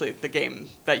broadcast actually, that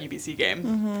UBC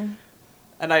game.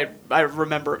 And I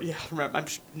remember, I'm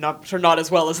not sure not as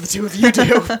well as the two of you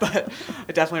do, but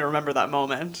I definitely remember that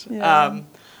moment. Yeah.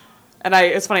 And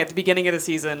it's funny, at the beginning of the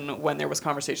season when there was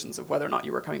conversations of whether or not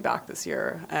you were coming back this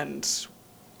year, and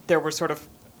there were sort of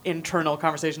internal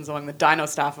conversations among the Dino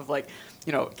staff of like,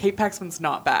 you know, Kate Paxman's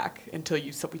not back until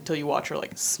you watch her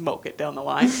like smoke it down the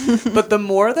line. But the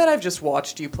more that I've just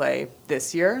watched you play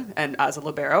this year and as a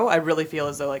libero, I really feel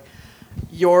as though like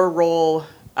your role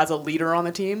as a leader on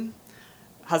the team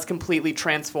has completely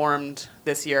transformed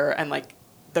this year, and like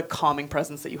the calming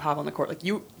presence that you have on the court, like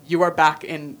you are back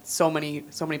in so many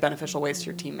beneficial ways to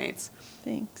your teammates.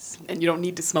 Thanks. And you don't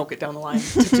need to smoke it down the line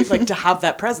to have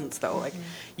that presence though. Like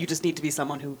you just need to be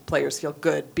someone who players feel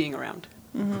good being around.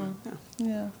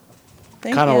 Yeah.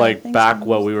 Kind of like Thanks back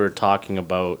what we were talking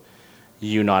about,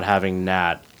 you not having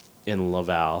Nat in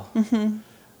Laval.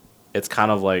 It's kind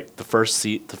of like the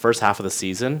first half of the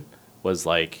season was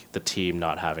like the team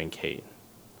not having Kate.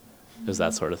 It was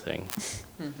that sort of thing.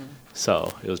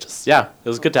 So it was just, it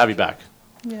was good to have you back.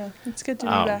 Yeah, it's good to be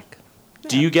back.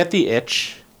 Do you get the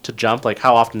itch to jump? Like,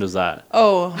 how often does that?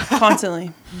 Oh,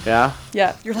 constantly. Yeah?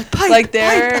 Yeah. You're like, pipe, like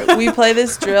pipe. We play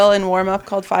this drill in warm-up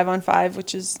called 5-on-5,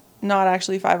 which is not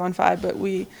actually 5-on-5, but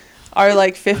our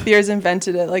like fifth years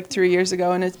invented it like 3 years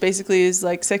ago, and it basically is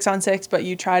like 6-on-6, but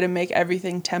you try to make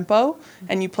everything tempo,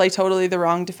 and you play totally in the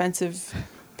wrong defensive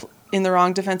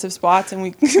spots, and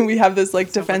we have this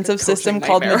like defensive system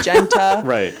called Magenta.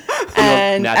 Right.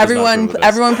 And everyone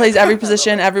plays every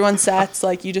position, everyone sets,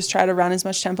 like you just try to run as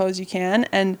much tempo as you can.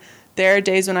 And there are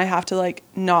days when I have to like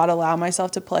not allow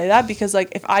myself to play that, because like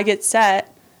if I get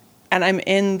set and I'm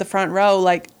in the front row,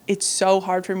 like it's so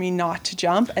hard for me not to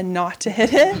jump and not to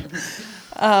hit it.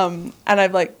 And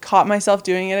I've like caught myself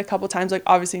doing it a couple times, like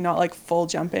obviously not like full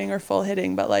jumping or full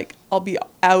hitting, but like I'll be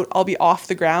off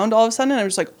the ground all of a sudden, and I'm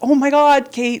just like, oh my God,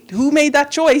 Kate, who made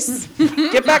that choice?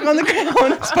 Get back on the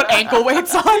ground. Just put ankle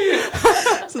weights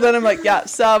on. So then I'm like, yeah,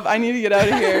 sub, I need to get out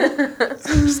of here.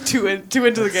 Just too into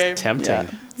the game. Tempting. Yeah.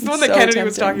 It's the one that So Kennedy tempting.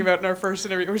 was talking about in our first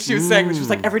interview, where she was saying, which was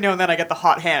like, every now and then I get the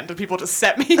hot hand and people just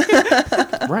set me.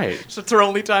 Right. So it's her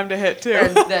only time to hit too.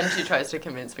 And then she tries to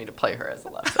convince me to play her as a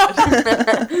left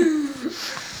side.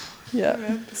 Yeah.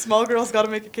 Man, the small girls got to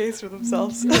make a case for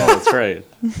themselves. Yeah, that's right.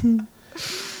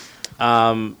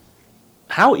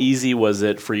 How easy was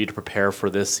it for you to prepare for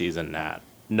this season, Nat,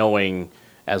 knowing,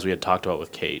 as we had talked about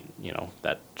with Kate,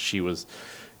 that she was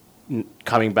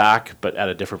coming back but at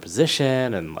a different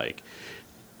position, and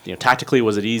tactically,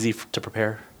 was it easy to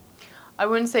prepare? I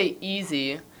wouldn't say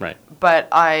easy, Right. but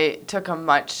I took a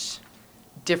much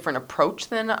different approach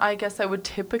than I guess I would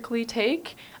typically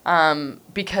take,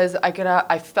 because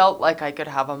I felt like I could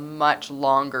have a much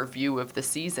longer view of the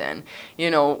season.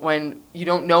 When you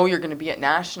don't know you're going to be at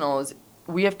nationals,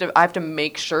 I have to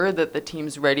make sure that the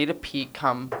team's ready to peak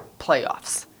come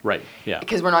playoffs. Right, yeah.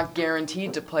 Because we're not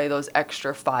guaranteed to play those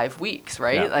extra 5 weeks,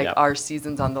 right? Yeah. Our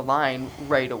season's on the line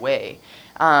right away.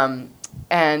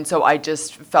 And so I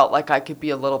just felt like I could be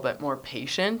a little bit more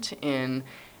patient in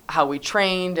how we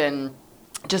trained and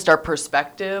just our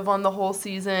perspective on the whole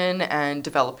season and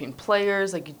developing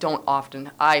players. I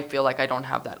feel like I don't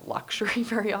have that luxury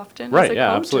very often as a coach,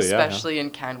 absolutely, especially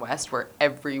in Can West, where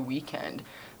every weekend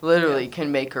literally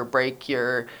can make or break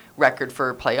your record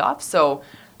for playoffs. So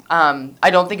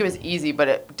I don't think it was easy, but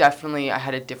I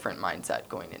had a different mindset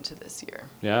going into this year.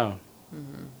 Yeah.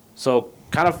 So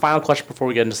kind of final question before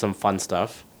we get into some fun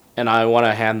stuff. And I want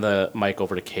to hand the mic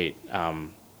over to Kate.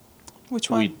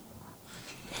 Which one?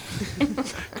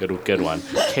 Good one.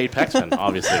 Kate Pexman,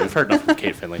 obviously. We've heard enough from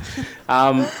Kate Finley.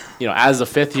 As a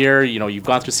fifth year, you've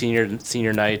gone through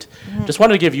senior night. Just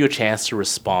wanted to give you a chance to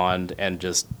respond and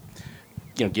just,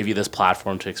 give you this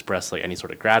platform to express any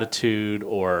sort of gratitude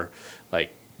or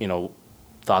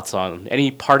thoughts on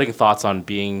any parting thoughts on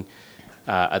being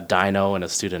a Dino and a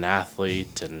student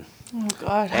athlete. And oh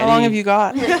God, how long have you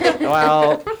got?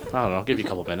 Well, I don't know. I'll give you a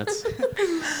couple minutes.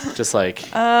 Just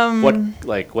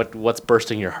what's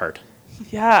bursting your heart?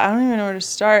 Yeah, I don't even know where to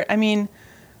start. I mean,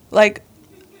 starting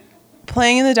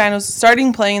playing in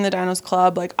the Dinos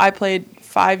club, I played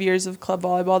 5 years of club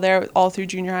volleyball there all through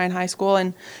junior high and high school,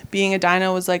 and being a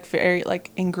Dino was very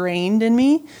ingrained in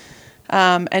me.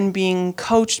 And being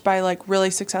coached by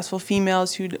really successful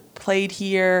females who'd played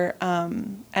here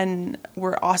and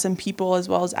were awesome people as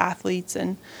well as athletes,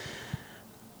 and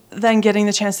then getting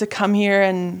the chance to come here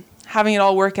and having it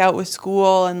all work out with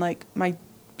school, and my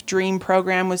dream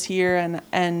program was here,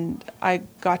 and I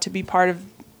got to be part of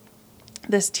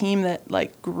this team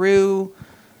that grew,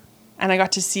 and I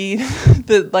got to see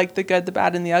the good, the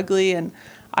bad, and the ugly, and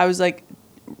I was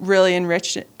really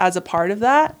enriched as a part of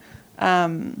that.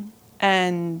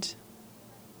 And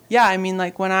yeah, I mean,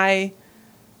 when I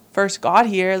first got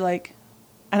here,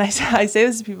 and I say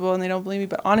this to people and they don't believe me,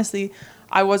 but honestly,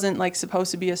 I wasn't supposed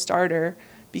to be a starter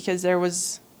because there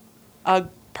was a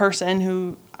person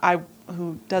who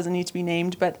doesn't need to be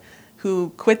named, but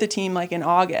who quit the team in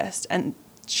August, and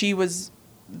she was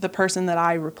the person that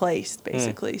I replaced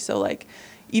basically. So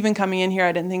even coming in here,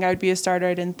 I didn't think I would be a starter.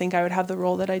 I didn't think I would have the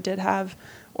role that I did have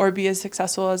or be as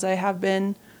successful as I have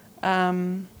been.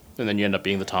 And then you end up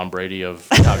being the Tom Brady of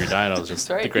Calgary Dinos, just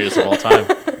the greatest of all time.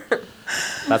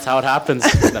 That's how it happens.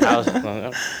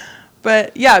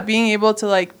 But yeah, being able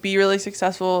to be really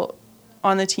successful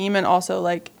on the team and also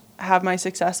have my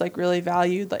success really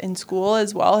valued in school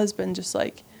as well has been just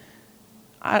so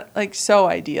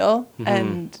ideal. Mm-hmm.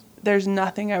 And there's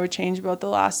nothing I would change about the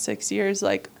last 6 years.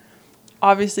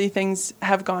 Obviously things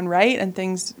have gone right and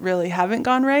things really haven't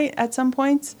gone right at some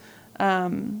points.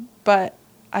 But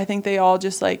I think they all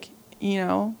just make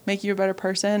you a better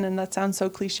person, and that sounds so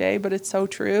cliche, but it's so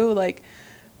true.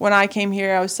 When I came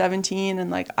here, I was 17,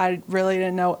 and I really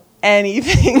didn't know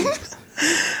anything.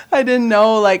 I didn't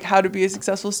know how to be a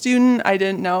successful student. I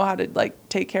didn't know how to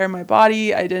take care of my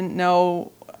body. I didn't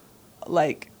know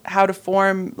how to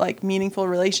form meaningful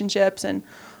relationships, and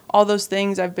all those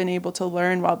things I've been able to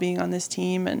learn while being on this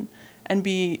team, and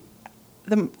be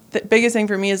the biggest thing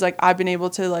for me is I've been able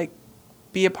to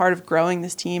be a part of growing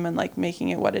this team and making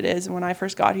it what it is. And when I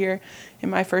first got here in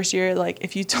my first year,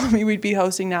 if you told me we'd be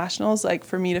hosting nationals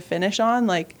for me to finish on,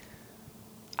 I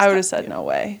would have said no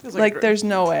way. There's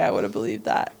no way I would have believed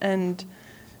that. And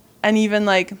even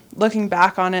looking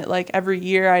back on it, every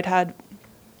year I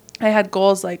had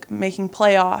goals making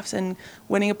playoffs and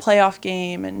winning a playoff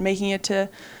game and making it to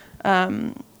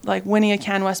winning a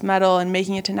Can West medal and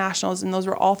making it to nationals, and those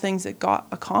were all things that got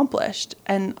accomplished.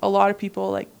 And a lot of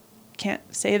people can't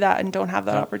say that and don't have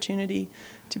that opportunity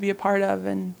to be a part of.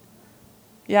 And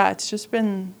yeah, it's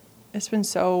been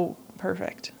so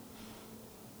perfect.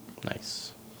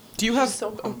 Nice. Do you have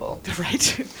so humble? Right.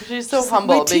 She's so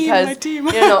humble because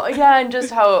and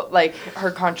just how her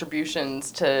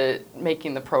contributions to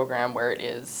making the program where it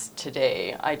is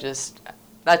today.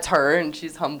 That's her, and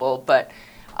she's humble. But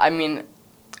I mean,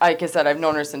 like I said, I've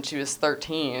known her since she was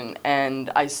 13,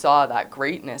 and I saw that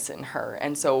greatness in her.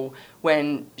 And so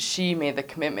when she made the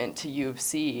commitment to U of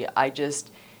C, I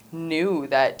just knew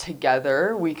that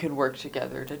together we could work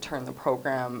together to turn the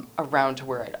program around to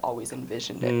where I'd always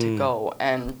envisioned it to go.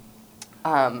 And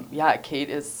yeah, Kate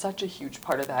is such a huge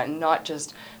part of that, and not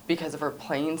just because of her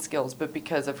playing skills, but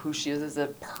because of who she is as a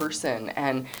person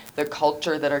and the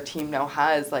culture that our team now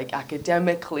has, like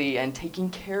academically and taking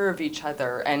care of each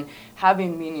other and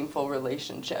having meaningful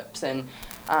relationships. And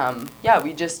yeah,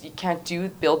 you can't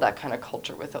build that kind of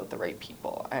culture without the right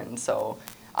people. And so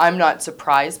I'm not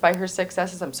surprised by her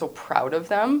successes. I'm so proud of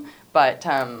them, but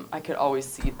I could always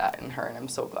see that in her, and I'm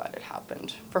so glad it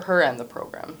happened for her and the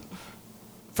program.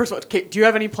 First of all, Kate, do you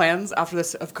have any plans after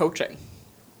this of coaching?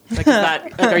 Like, is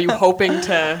that, like, are you hoping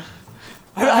to?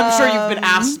 I'm sure you've been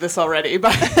asked this already,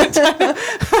 but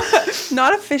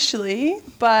not officially.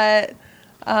 But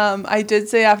I did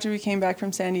say after we came back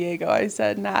from San Diego, I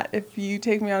said, Nat, if you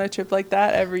take me on a trip like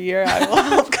that every year, I will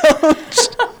help coach.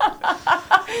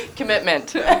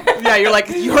 Commitment. Yeah, you're like,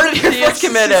 you heard it here She is first.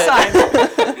 committed.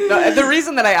 No, the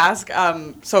reason that I ask,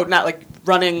 so Nat, like,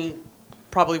 running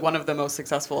probably one of the most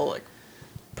successful, like,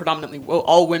 predominantly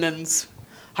all women's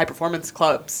high performance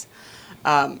clubs,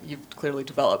 you've clearly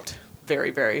developed very,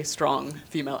 very strong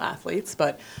female athletes.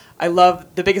 But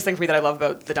the biggest thing for me that I love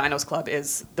about the Dinos Club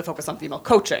is the focus on female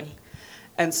coaching.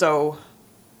 And so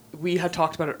we had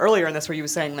talked about it earlier in this, where you were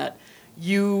saying that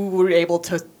you were able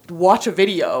to watch a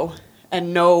video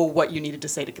and know what you needed to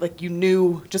say you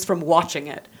knew just from watching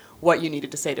it what you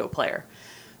needed to say to a player.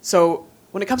 So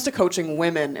when it comes to coaching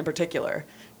women in particular,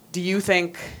 do you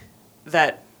think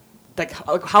that, like,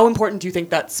 how important do you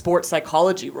think that sports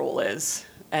psychology role is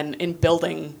and in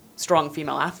building strong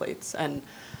female athletes? And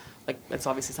like, it's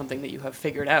obviously something that you have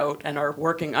figured out and are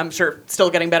working, I'm sure, still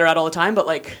getting better at all the time, but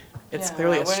like, it's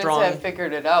clearly a strong. I wouldn't say I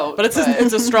figured it out. But it's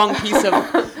a strong piece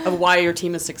of why your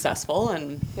team is successful.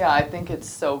 And yeah, I think it's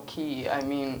so key. I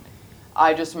mean,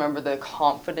 I just remember the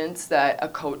confidence that a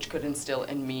coach could instill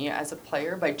in me as a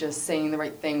player by just saying the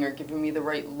right thing or giving me the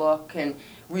right look and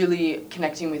really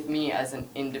connecting with me as an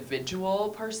individual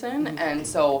person. Mm-hmm. And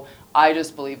so I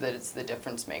just believe that it's the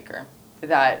difference maker.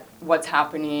 That what's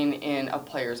happening in a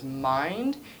player's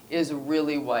mind is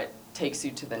really what takes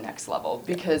you to the next level,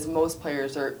 because most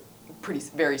players are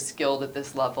very skilled at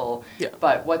this level,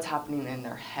 but what's happening in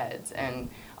their heads, and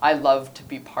I love to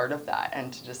be part of that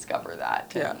and to discover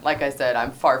that. Yeah. And like I said,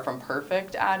 I'm far from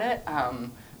perfect at it,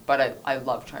 but I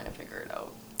love trying to figure it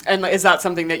out. And is that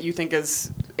something that you think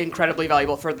is incredibly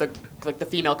valuable for the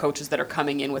female coaches that are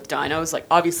coming in with Dinos? Like,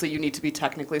 obviously you need to be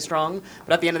technically strong,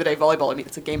 but at the end of the day, volleyball, I mean,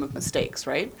 it's a game of mistakes,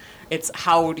 right? It's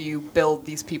how do you build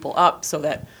these people up so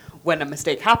that when a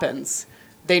mistake happens,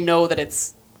 they know that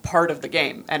it's part of the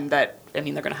game, and that, I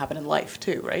mean, they're going to happen in life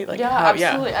too, right? Like,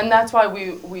 absolutely. And that's why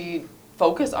we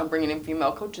focus on bringing in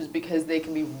female coaches, because they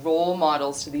can be role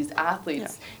models to these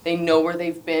athletes. Yeah. They know where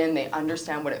they've been, they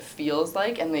understand what it feels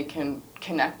like, and they can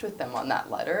connect with them on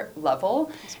that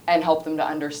level and help them to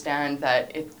understand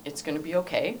that it's going to be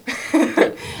okay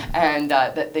and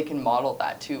that they can model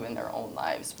that too in their own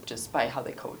lives just by how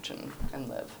they coach and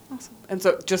live. Awesome. And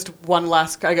so just one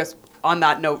last, I guess, on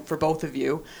that note for both of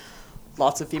you,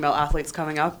 lots of female athletes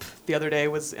coming up. The other day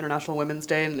was International Women's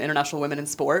Day and International Women in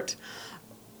Sport.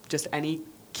 Just any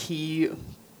key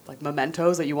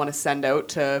mementos that you want to send out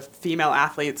to female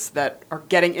athletes that are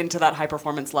getting into that high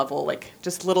performance level, like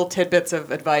just little tidbits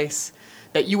of advice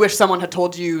that you wish someone had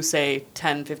told you, say,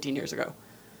 10, 15 years ago?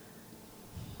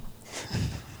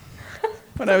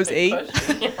 When I was 8.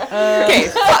 Okay,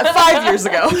 5 years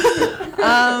ago.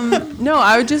 No,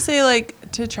 I would just say,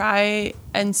 to try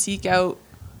and seek out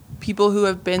people who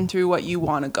have been through what you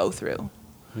want to go through.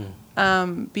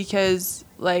 Because,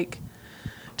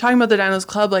 talking about the Dinos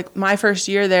Club, my first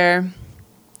year there,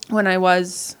 when I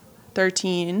was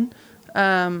 13,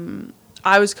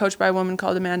 I was coached by a woman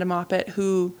called Amanda Moppet,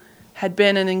 who had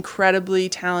been an incredibly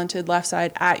talented left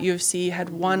side at U of C, had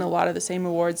won a lot of the same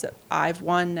awards that I've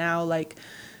won now,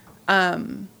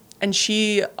 and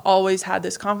she always had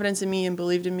this confidence in me and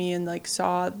believed in me and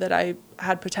saw that I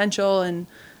had potential and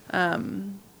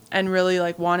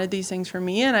really wanted these things for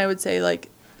me. And I would say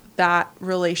that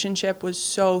relationship was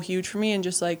so huge for me, and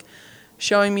just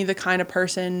showing me the kind of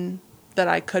person that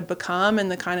I could become and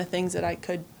the kind of things that I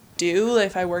could do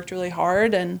if I worked really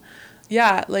hard. And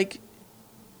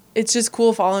it's just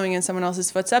cool following in someone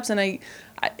else's footsteps. And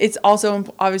it's also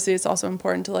obviously it's also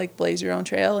important to blaze your own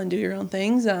trail and do your own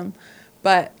things.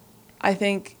 But I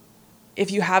think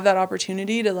if you have that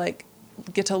opportunity to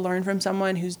get to learn from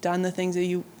someone who's done the things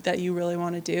that you really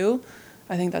want to do,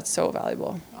 I think that's so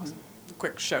valuable. Awesome.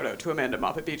 quick shout out to Amanda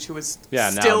Moppet Beach, who is Yeah,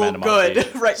 now still Amanda good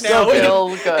Moppet Beach. right Still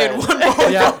now. good. In one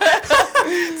ball.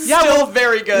 Yeah. Still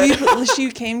very good. She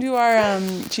came to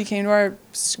our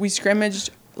we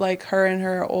scrimmaged like her and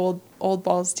her old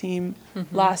balls team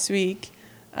last week.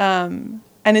 And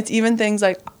it's even things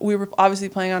like we were obviously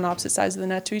playing on opposite sides of the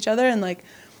net to each other, and like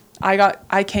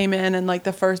I came in and like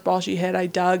the first ball she hit, I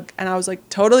dug, and I was like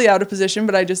totally out of position,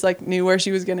 but I just like knew where she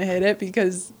was gonna hit it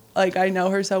because like I know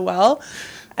her so well.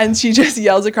 And she just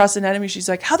yells across the net at me. She's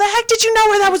like, "How the heck did you know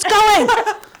where that was going?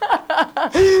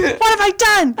 What have I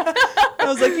done?" I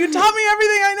was like, "You taught me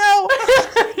everything I know."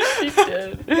 You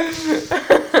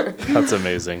did. That's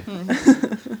amazing.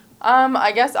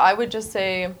 I guess I would just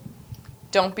say,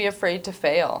 don't be afraid to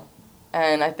fail.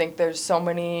 And I think there's so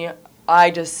many,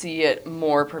 I just see it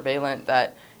more prevalent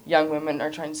that young women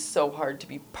are trying so hard to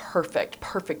be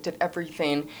perfect at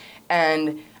everything.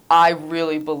 And I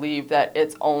really believe that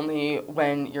it's only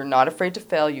when you're not afraid to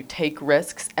fail, you take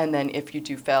risks, and then if you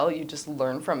do fail, you just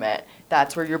learn from it.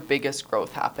 That's where your biggest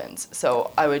growth happens.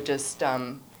 So I would just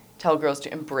tell girls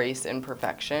to embrace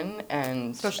imperfection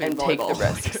and Especially in take the volleyball.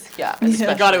 risks. Yeah, You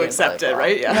especially got to in accept it, volleyball.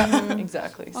 right? Yeah.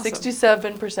 Exactly. Awesome.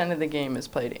 67% of the game is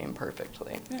played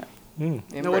imperfectly. Yeah. Mm.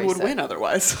 No one would Embrace it. win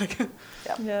otherwise. Like,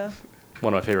 Yeah.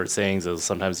 One of my favorite sayings is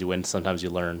sometimes you win, sometimes you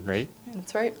learn, right?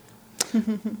 That's right.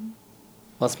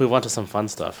 Let's move on to some fun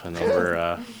stuff. I know we're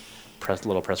a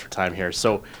little pressed for time here.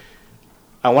 So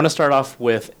I want to start off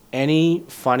with any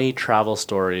funny travel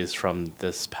stories from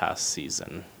this past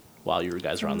season while you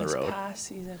guys were on the This road. past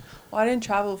season. Well, I didn't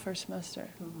travel first semester.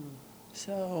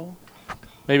 So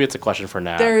Maybe it's a question for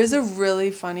Nat. there is a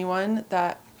really funny one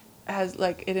that has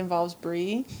like it involves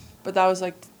Bree, but that was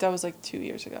like 2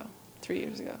 years ago, 3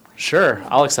 years ago. Sure,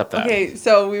 I'll accept that. Okay,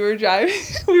 so we were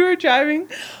driving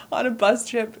on a bus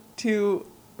trip to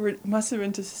must have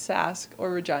been to Sask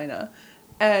or Regina,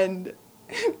 and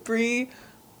Bree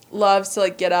loves to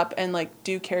like get up and like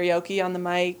do karaoke on the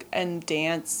mic and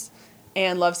dance,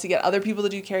 and loves to get other people to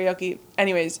do karaoke.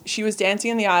 Anyways, she was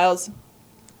dancing in the aisles.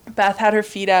 Beth had her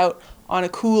feet out on a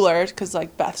cooler because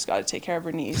like Beth's got to take care of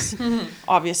her knees,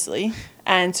 obviously,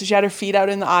 and so she had her feet out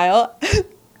in the aisle,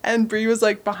 and Bree was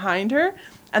like behind her.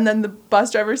 And then the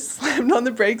bus driver slammed on the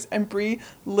brakes, and Bree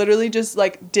literally just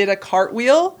like did a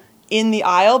cartwheel in the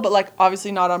aisle, but like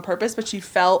obviously not on purpose, but she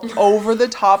fell over the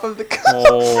top of the car,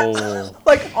 Oh,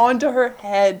 like onto her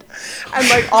head. And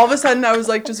like all of a sudden I was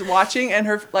like just watching, and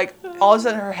her like all of a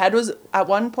sudden her head was at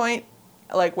one point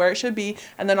like where it should be,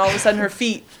 and then all of a sudden her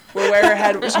feet were where her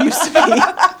head was used to be.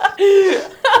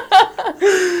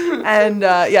 And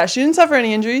yeah, she didn't suffer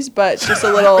any injuries, but just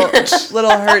a little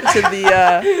hurt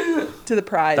to the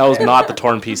pride. that was there. not the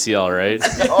torn PCL, right?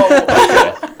 Oh,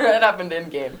 that happened in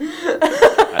game.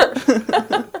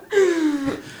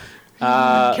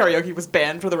 karaoke was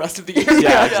banned for the rest of the year.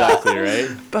 Yeah, exactly, right?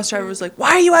 Bus driver was like,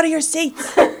 "Why are you out of your seats?"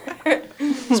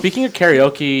 Speaking of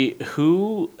karaoke,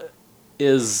 who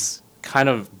is kind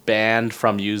of banned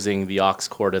from using the aux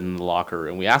cord in the locker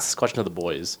room? We asked this question to the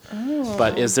boys,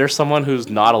 but is there someone who's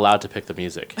not allowed to pick the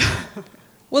music?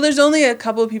 Well, there's only a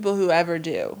couple of people who ever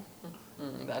do.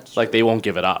 That's Like, they won't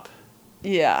give it up.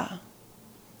 Yeah.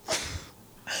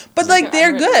 But like they're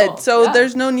Unoriginal. good, so Yeah.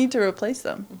 there's no need to replace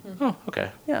them. Oh,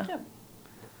 okay. Yeah.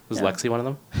 Was Yeah. Lexi one of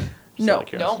them? Just No. out of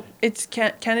curiosity. It's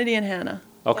Kennedy and Hannah.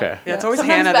 Okay. Yeah, it's always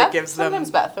Sometimes Hannah Beth, that gives them.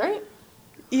 Sometimes Beth, right?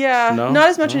 Yeah, No? not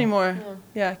as much No? anymore.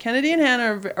 Yeah, Kennedy and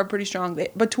Hannah are pretty strong.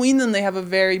 Between them, they have a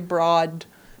very broad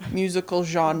musical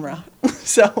genre.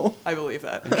 So I believe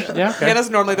that. Yeah, okay. Hannah's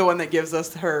normally the one that gives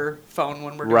us her phone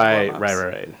when we're doing Right,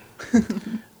 warm-ups.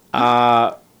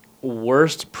 right.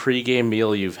 Worst pregame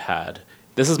meal you've had.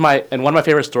 This is one of my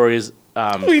favorite stories.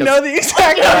 we know the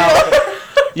exact.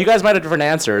 You guys might have different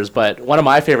answers, but one of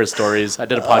my favorite stories, I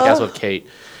did a podcast with Kate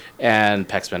and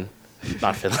Pexman,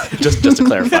 not Finley, just to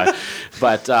clarify.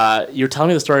 But you were telling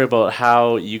me the story about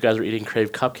how you guys were eating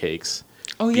Crave cupcakes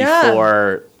Oh yeah.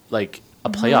 before like a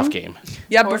playoff game.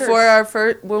 Yeah, Orders. before our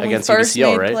first when Against we first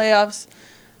UBCO, made right? playoffs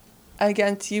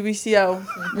against UBCO,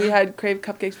 we had Crave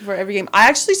cupcakes before every game. I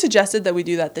actually suggested that we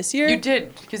do that this year. You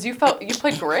did, because you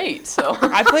played great. So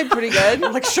I played pretty good.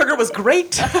 Like sugar was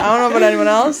great. I don't know about anyone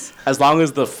else. As long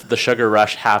as the sugar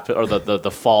rush happen or the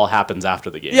fall happens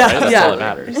after the game, Yeah. right? That's Yeah. all that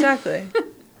matters. Exactly.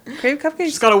 Crave cupcakes.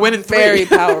 Just gotta win in 3. Very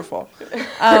powerful.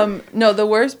 No, the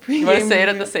worst pregame. you want to say it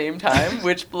at the same time?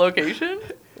 Which location?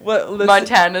 What,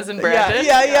 Montana's and Brandon.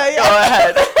 Yeah. Go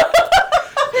ahead.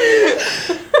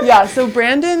 Yeah, so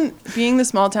Brandon, being the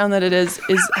small town that it is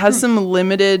has some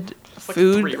limited like 3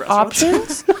 food restaurants.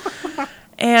 options.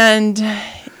 And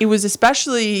it was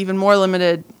especially even more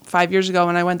limited 5 years ago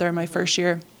when I went there in my first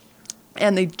year.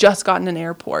 And they just gotten an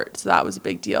airport, so that was a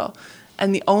big deal.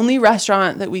 And the only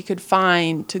restaurant that we could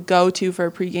find to go to for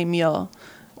a pregame meal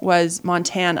was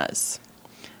Montana's.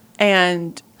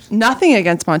 And nothing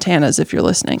against Montana's if you're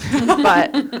listening,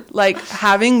 but like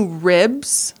having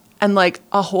ribs and like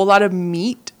a whole lot of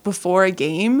meat before a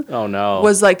game Oh no.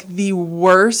 was like the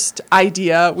worst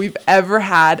idea we've ever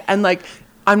had. And like,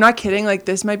 I'm not kidding, like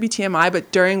this might be TMI,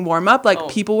 but during warm up, like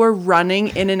people were running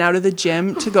in and out of the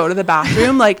gym to go to the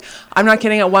bathroom. Like, I'm not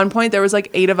kidding. At one point there was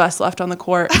like 8 of us left on the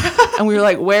court and we were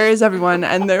like, where is everyone?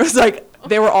 And there was like,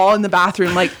 they were all in the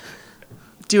bathroom, like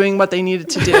doing what they needed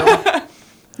to do.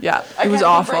 Yeah, it was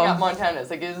awful. Bring up Montana's.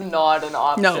 Like, it is not an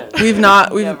option. No, we've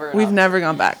not. Never We've never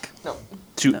gone back. No.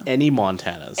 To any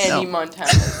Montana's. Any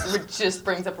Montana's, which just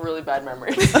brings up a really bad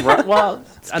memory. Right, well,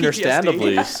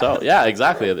 understandably so. Yeah,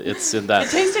 exactly. It's in that. It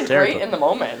tasted territory. great in the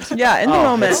moment. Yeah, in the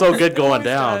moment. It's so good going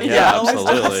down. Yeah, Yeah,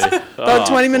 absolutely. About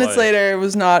 20 Oh, minutes boy. later, it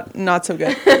was not so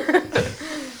good.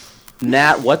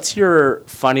 Nat, what's your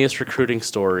funniest recruiting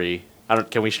story?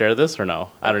 Can we share this or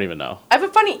no? I don't even know. I have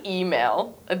a funny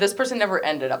email. This person never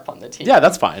ended up on the team. Yeah,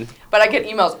 that's fine. But I get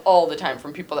emails all the time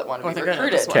from people that want to be they're gonna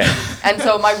recruited. this one. Okay. And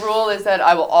so my rule is that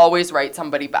I will always write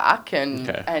somebody back and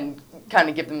Okay. and kind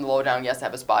of give them the lowdown. Yes, I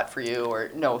have a spot for you,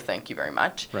 or no, thank you very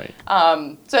much. Right.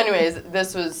 So, anyways,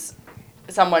 this was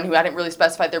someone who hadn't really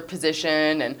specified their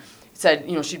position and said,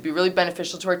 she'd be really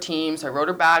beneficial to our team. So I wrote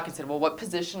her back and said, well, what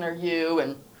position are you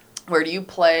and where do you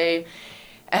play?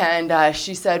 And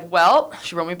she said,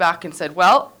 she wrote me back and said,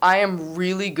 I am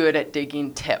really good at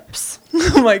digging tips.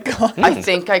 Oh my God. I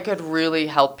think I could really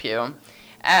help you.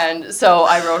 And so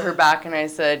I wrote her back and I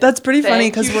said, That's pretty funny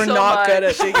 "Thank because you we're so not good at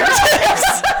much." digging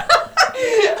tips.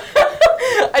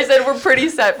 I said, we're pretty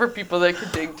set for people that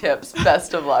could dig tips.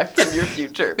 Best of luck in your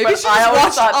future. Maybe But she I just always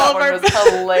watched thought all that of one our-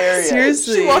 was hilarious.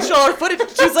 Seriously. She watched all our footage.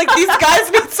 She was like, these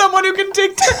guys need someone who can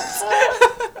dig tips.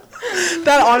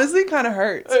 That honestly kind of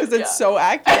hurts because Yeah. it's so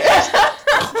accurate.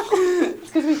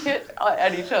 Because we hit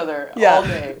at each other Yeah. all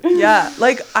day. Yeah,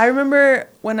 like I remember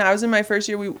when I was in my first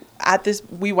year,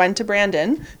 we went to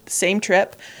Brandon, the same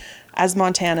trip as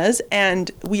Montana's, and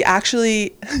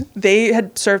they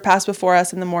had served pass before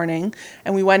us in the morning,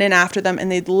 and we went in after them,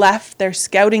 and they'd left their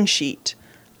scouting sheet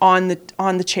on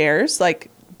the chairs, like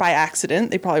by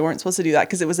accident. They probably weren't supposed to do that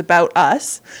because it was about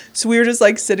us. So we were just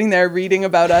like sitting there reading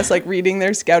about us, like reading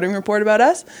their scouting report about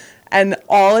us. And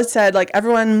all it said, like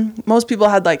most people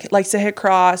had likes to hit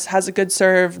cross, has a good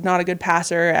serve, not a good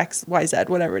passer, X, Y, Z,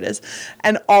 whatever it is.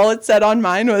 And all it said on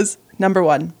mine was, number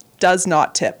 1, does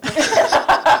not tip.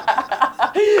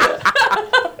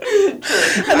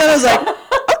 And then I was like,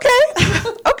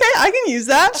 okay, I can use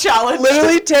that. Challenge.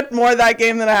 Literally tipped more that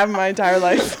game than I have in my entire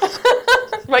life.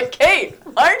 Like, Kate,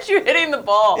 why aren't you hitting the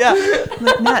ball? Yeah. I'm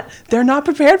like, Matt, they're not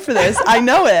prepared for this. I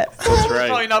know it. That's Probably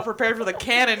right. not prepared for the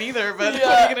cannon either, but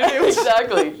Yeah, what are you gonna do?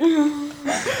 exactly.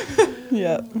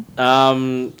 Yeah.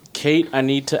 Kate, I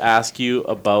need to ask you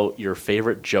about your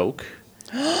favorite joke,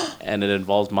 and it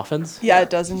involves muffins. Yeah, it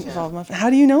does involve muffin. How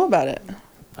do you know about it?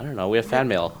 I don't know. We have fan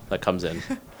mail that comes in.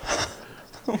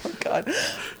 Oh my God.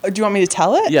 Do you want me to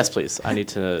tell it? Yes, please. I need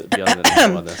to be on the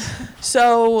know on this.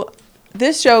 So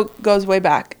this joke goes way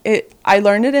back. I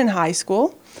learned it in high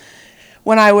school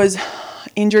when I was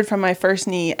injured from my first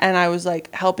knee and I was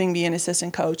like helping be an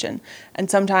assistant coach and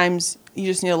sometimes you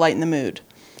just need to lighten the mood.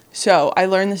 So I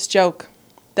learned this joke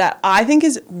that I think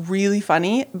is really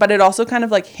funny, but it also kind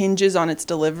of like hinges on its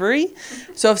delivery.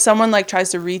 So if someone like tries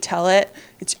to retell it,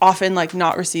 it's often like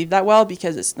not received that well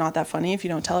because it's not that funny if you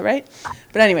don't tell it right.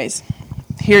 But anyways,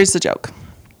 here's the joke.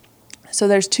 So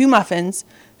there's 2 muffins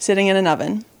sitting in an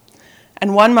oven.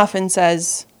 And one muffin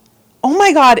says, "Oh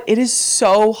my God, it is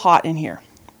so hot in here."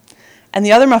 And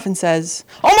the other muffin says,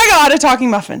 "Oh my God, a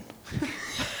talking muffin."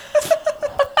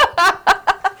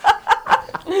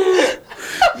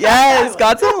 Yes,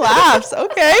 got some laughs.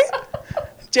 Okay.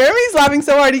 Jeremy's laughing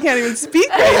so hard he can't even speak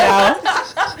right now.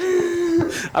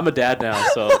 I'm a dad now,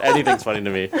 so anything's funny to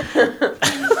me.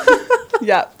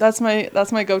 Yeah, that's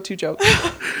my go-to joke.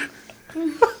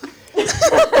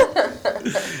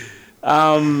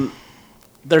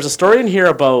 There's a story in here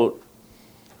about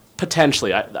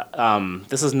potentially.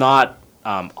 This is not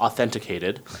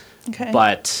authenticated, Okay.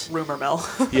 but Rumor mill.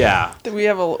 yeah.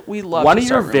 We love One to of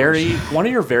your start rumors. one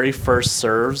of your very first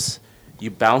serves, you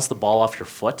bounce the ball off your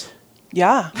foot.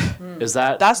 Yeah, Is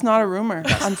that that's not a rumor,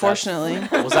 unfortunately.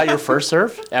 was that your first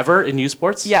serve ever in U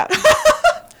Sports? Yeah.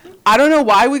 I don't know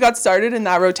why we got started in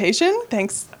that rotation.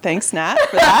 Thanks, Nat,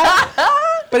 for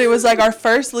that. But it was like our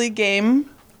first league game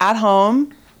at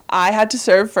home. I had to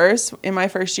serve first in my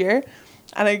first year.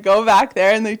 And I go back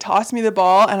there and they toss me the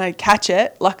ball and I catch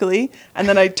it, luckily. And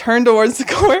then I turn towards the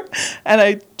court and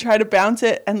I try to bounce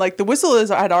it. And like the whistle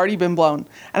had already been blown.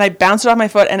 And I bounce it off my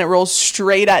foot and it rolls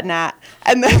straight at Nat.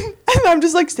 And then I'm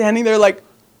just like standing there like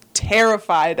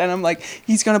terrified. And I'm like,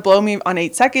 he's going to blow me on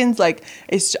 8 seconds. Like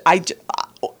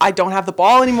I don't have the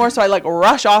ball anymore. So I like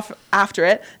rush off after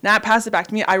it. Nat passes it back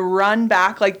to me. I run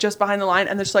back like just behind the line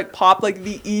and just like pop like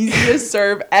the easiest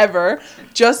serve ever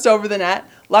just over the net.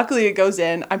 Luckily, it goes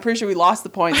in. I'm pretty sure we lost the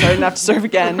point, so I didn't have to serve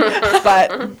again.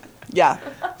 But yeah,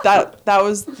 that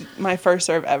was my first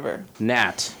serve ever.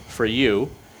 Nat, for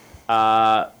you,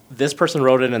 this person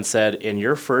wrote in and said, in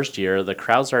your first year, the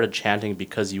crowd started chanting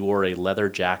because you wore a leather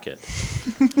jacket.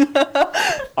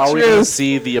 Are we going to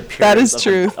see the appearance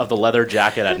of the leather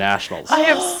jacket at Nationals? I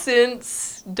have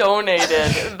since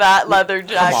donated that leather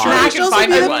jacket. Come on. I can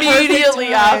find you one.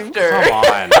 Immediately after. Come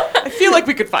on. I feel like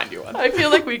we could find you one. I feel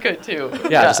like we could too.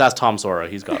 Yeah, just ask Tom Sora.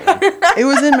 He's got one. It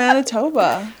was in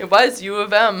Manitoba. It was U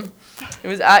of M. It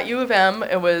was at U of M.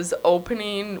 It was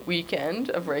opening weekend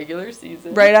of regular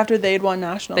season. Right after they'd won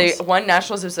Nationals. They won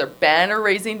Nationals. It was their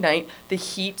banner-raising night. The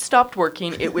heat stopped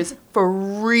working. It was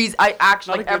freezing. I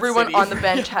actually, like, everyone on the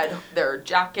bench had their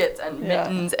jackets and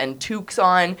mittens and toques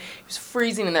on. It was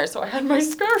freezing in there, so I had my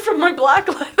scarf and my black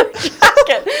leather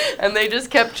jacket, and they just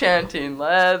kept chanting,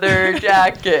 "Leather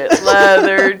jacket,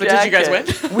 leather jacket." But did you guys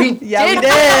win? we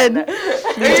did.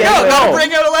 There you go. No.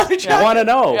 Bring out a leather jacket. I want to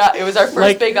know. Yeah, it was our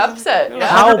first big upset. Yeah.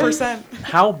 How 100%.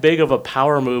 How big of a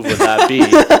power move would that be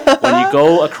when you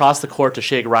go across the court to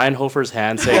shake Ryan Hofer's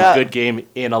hand saying good game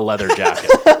in a leather jacket?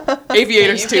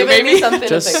 Aviators too, maybe.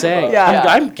 Just saying. Yeah.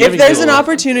 I'm giving if there's you an a-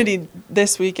 opportunity,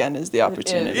 this weekend is the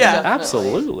opportunity. Yeah. Definitely.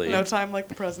 Absolutely. No time like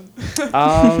the present.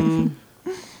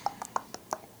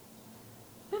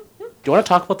 Do you want to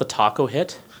talk about the taco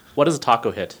hit? What is a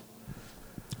taco hit?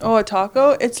 Oh, a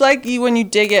taco? It's like when you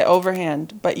dig it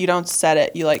overhand, but you don't set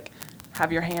it. You like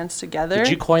have your hands together. Did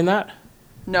you coin that?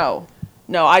 No,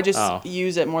 I just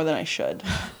use it more than I should.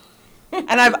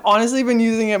 And I've honestly been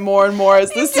using it more and more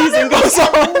as the season goes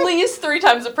on. At least 3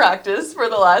 times of practice for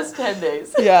the last 10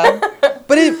 days. Yeah.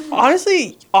 But it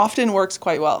honestly often works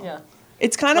quite well. Yeah.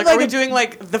 It's kind of Like, like are we doing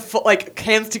like the like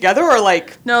hands together or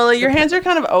like? No, like your hands are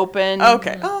kind of open.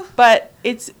 Okay. Oh. But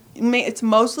it's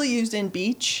mostly used in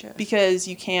beach because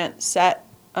you can't set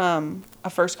a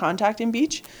first contact in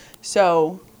beach.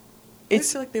 So I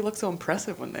just feel like they look so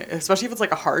impressive when they, especially if it's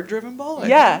like a hard driven ball.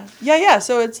 Yeah.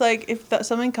 So it's like if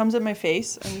something comes at my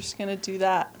face, I'm just gonna do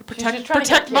that. Protect She's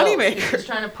moneymaker. just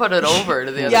trying to put it over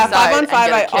to the other Yeah, side. 5-on-5.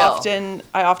 and get a kill.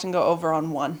 I often go over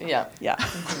on 1. Yeah. Yeah.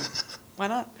 Why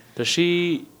not? Does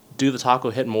she do the taco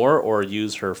hit more or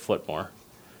use her foot more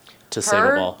to save a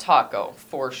Her ball? taco,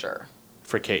 for sure.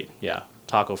 For Kate, yeah.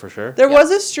 Taco for sure. There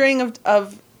was a string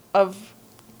of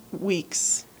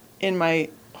weeks in my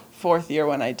 4th year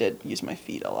when I did use my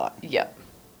feet a lot. Yeah.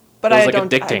 But It was I like don't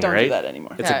addicting, do right? that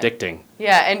anymore. It's Yeah. addicting.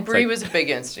 Yeah, and Bree like- was a big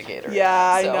instigator. Yeah,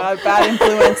 I so. know. Bad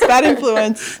influence. Bad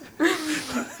influence.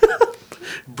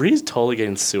 Bree's totally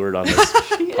getting sewered on this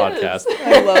podcast.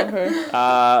 I love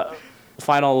her.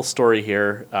 Final story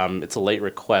here. It's a late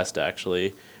request,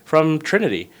 actually, from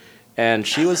Trinity. And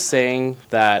she was saying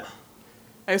that,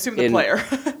 I assume the player.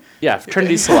 yeah,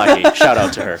 Trinity Selecki, shout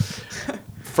out to her.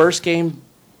 First game,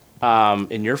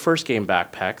 in your first game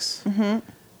back, Pex,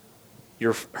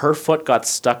 her foot got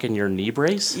stuck in your knee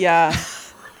brace? Yeah.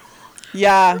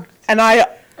 Yeah. And I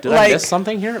Did I miss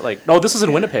something here? Like, no, this was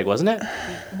in Winnipeg, wasn't it?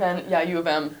 Then, yeah, U of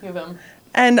M.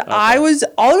 And all I was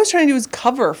trying to do was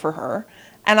cover for her,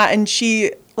 and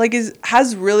she like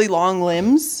has really long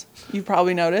limbs. You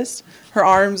probably noticed her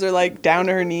arms are like down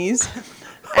to her knees,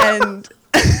 and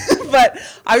but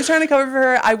I was trying to cover for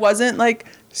her. I wasn't like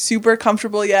super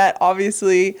comfortable yet,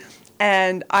 obviously,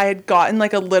 and I had gotten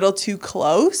like a little too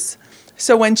close.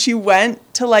 So when she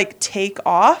went to like take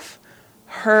off,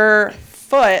 her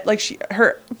foot, like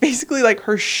basically like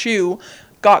her shoe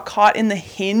got caught in the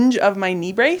hinge of my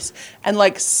knee brace and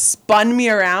like spun me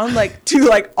around like to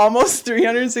like almost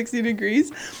 360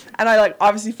 degrees. And I like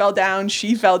obviously fell down.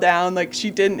 She fell down. Like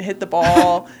she didn't hit the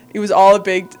ball. It was all a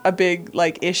big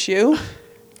like issue.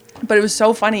 But it was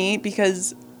so funny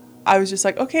because I was just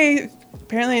like, okay,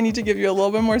 apparently I need to give you a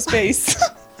little bit more space.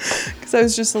 Because I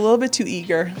was just a little bit too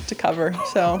eager to cover.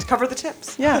 So To cover the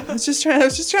tips. yeah, I was just trying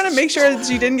to make sure that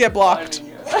she didn't get blocked.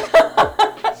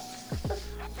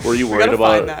 Were you We worried gotta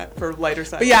about find that for lighter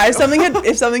side. But yeah,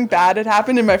 if something bad had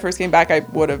happened in my first game back, I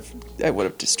would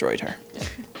have destroyed her.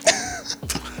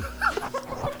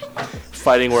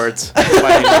 fighting words?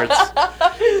 Fighting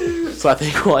words. So I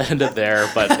think we'll end it there.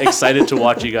 But excited to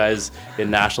watch you guys in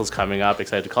Nationals coming up.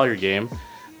 Excited to call your game.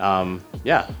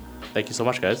 Yeah. Thank you so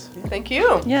much, guys. Thank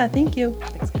you. Yeah, thank you.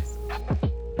 Thanks, guys.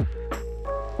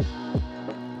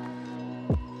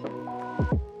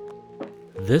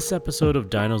 This episode of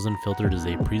Dinos Unfiltered is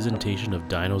a presentation of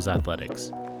Dinos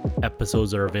Athletics.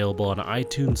 Episodes are available on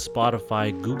iTunes,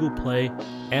 Spotify, Google Play,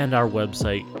 and our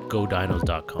website,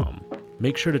 godinos.com.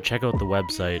 Make sure to check out the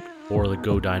website or the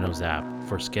Go Dinos app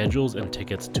for schedules and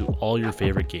tickets to all your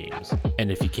favorite games.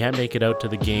 And if you can't make it out to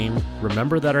the game,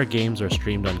 remember that our games are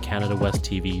streamed on Canada West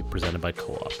TV, presented by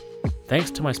Co-op. Thanks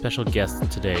to my special guests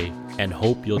today, and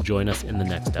hope you'll join us in the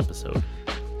next episode.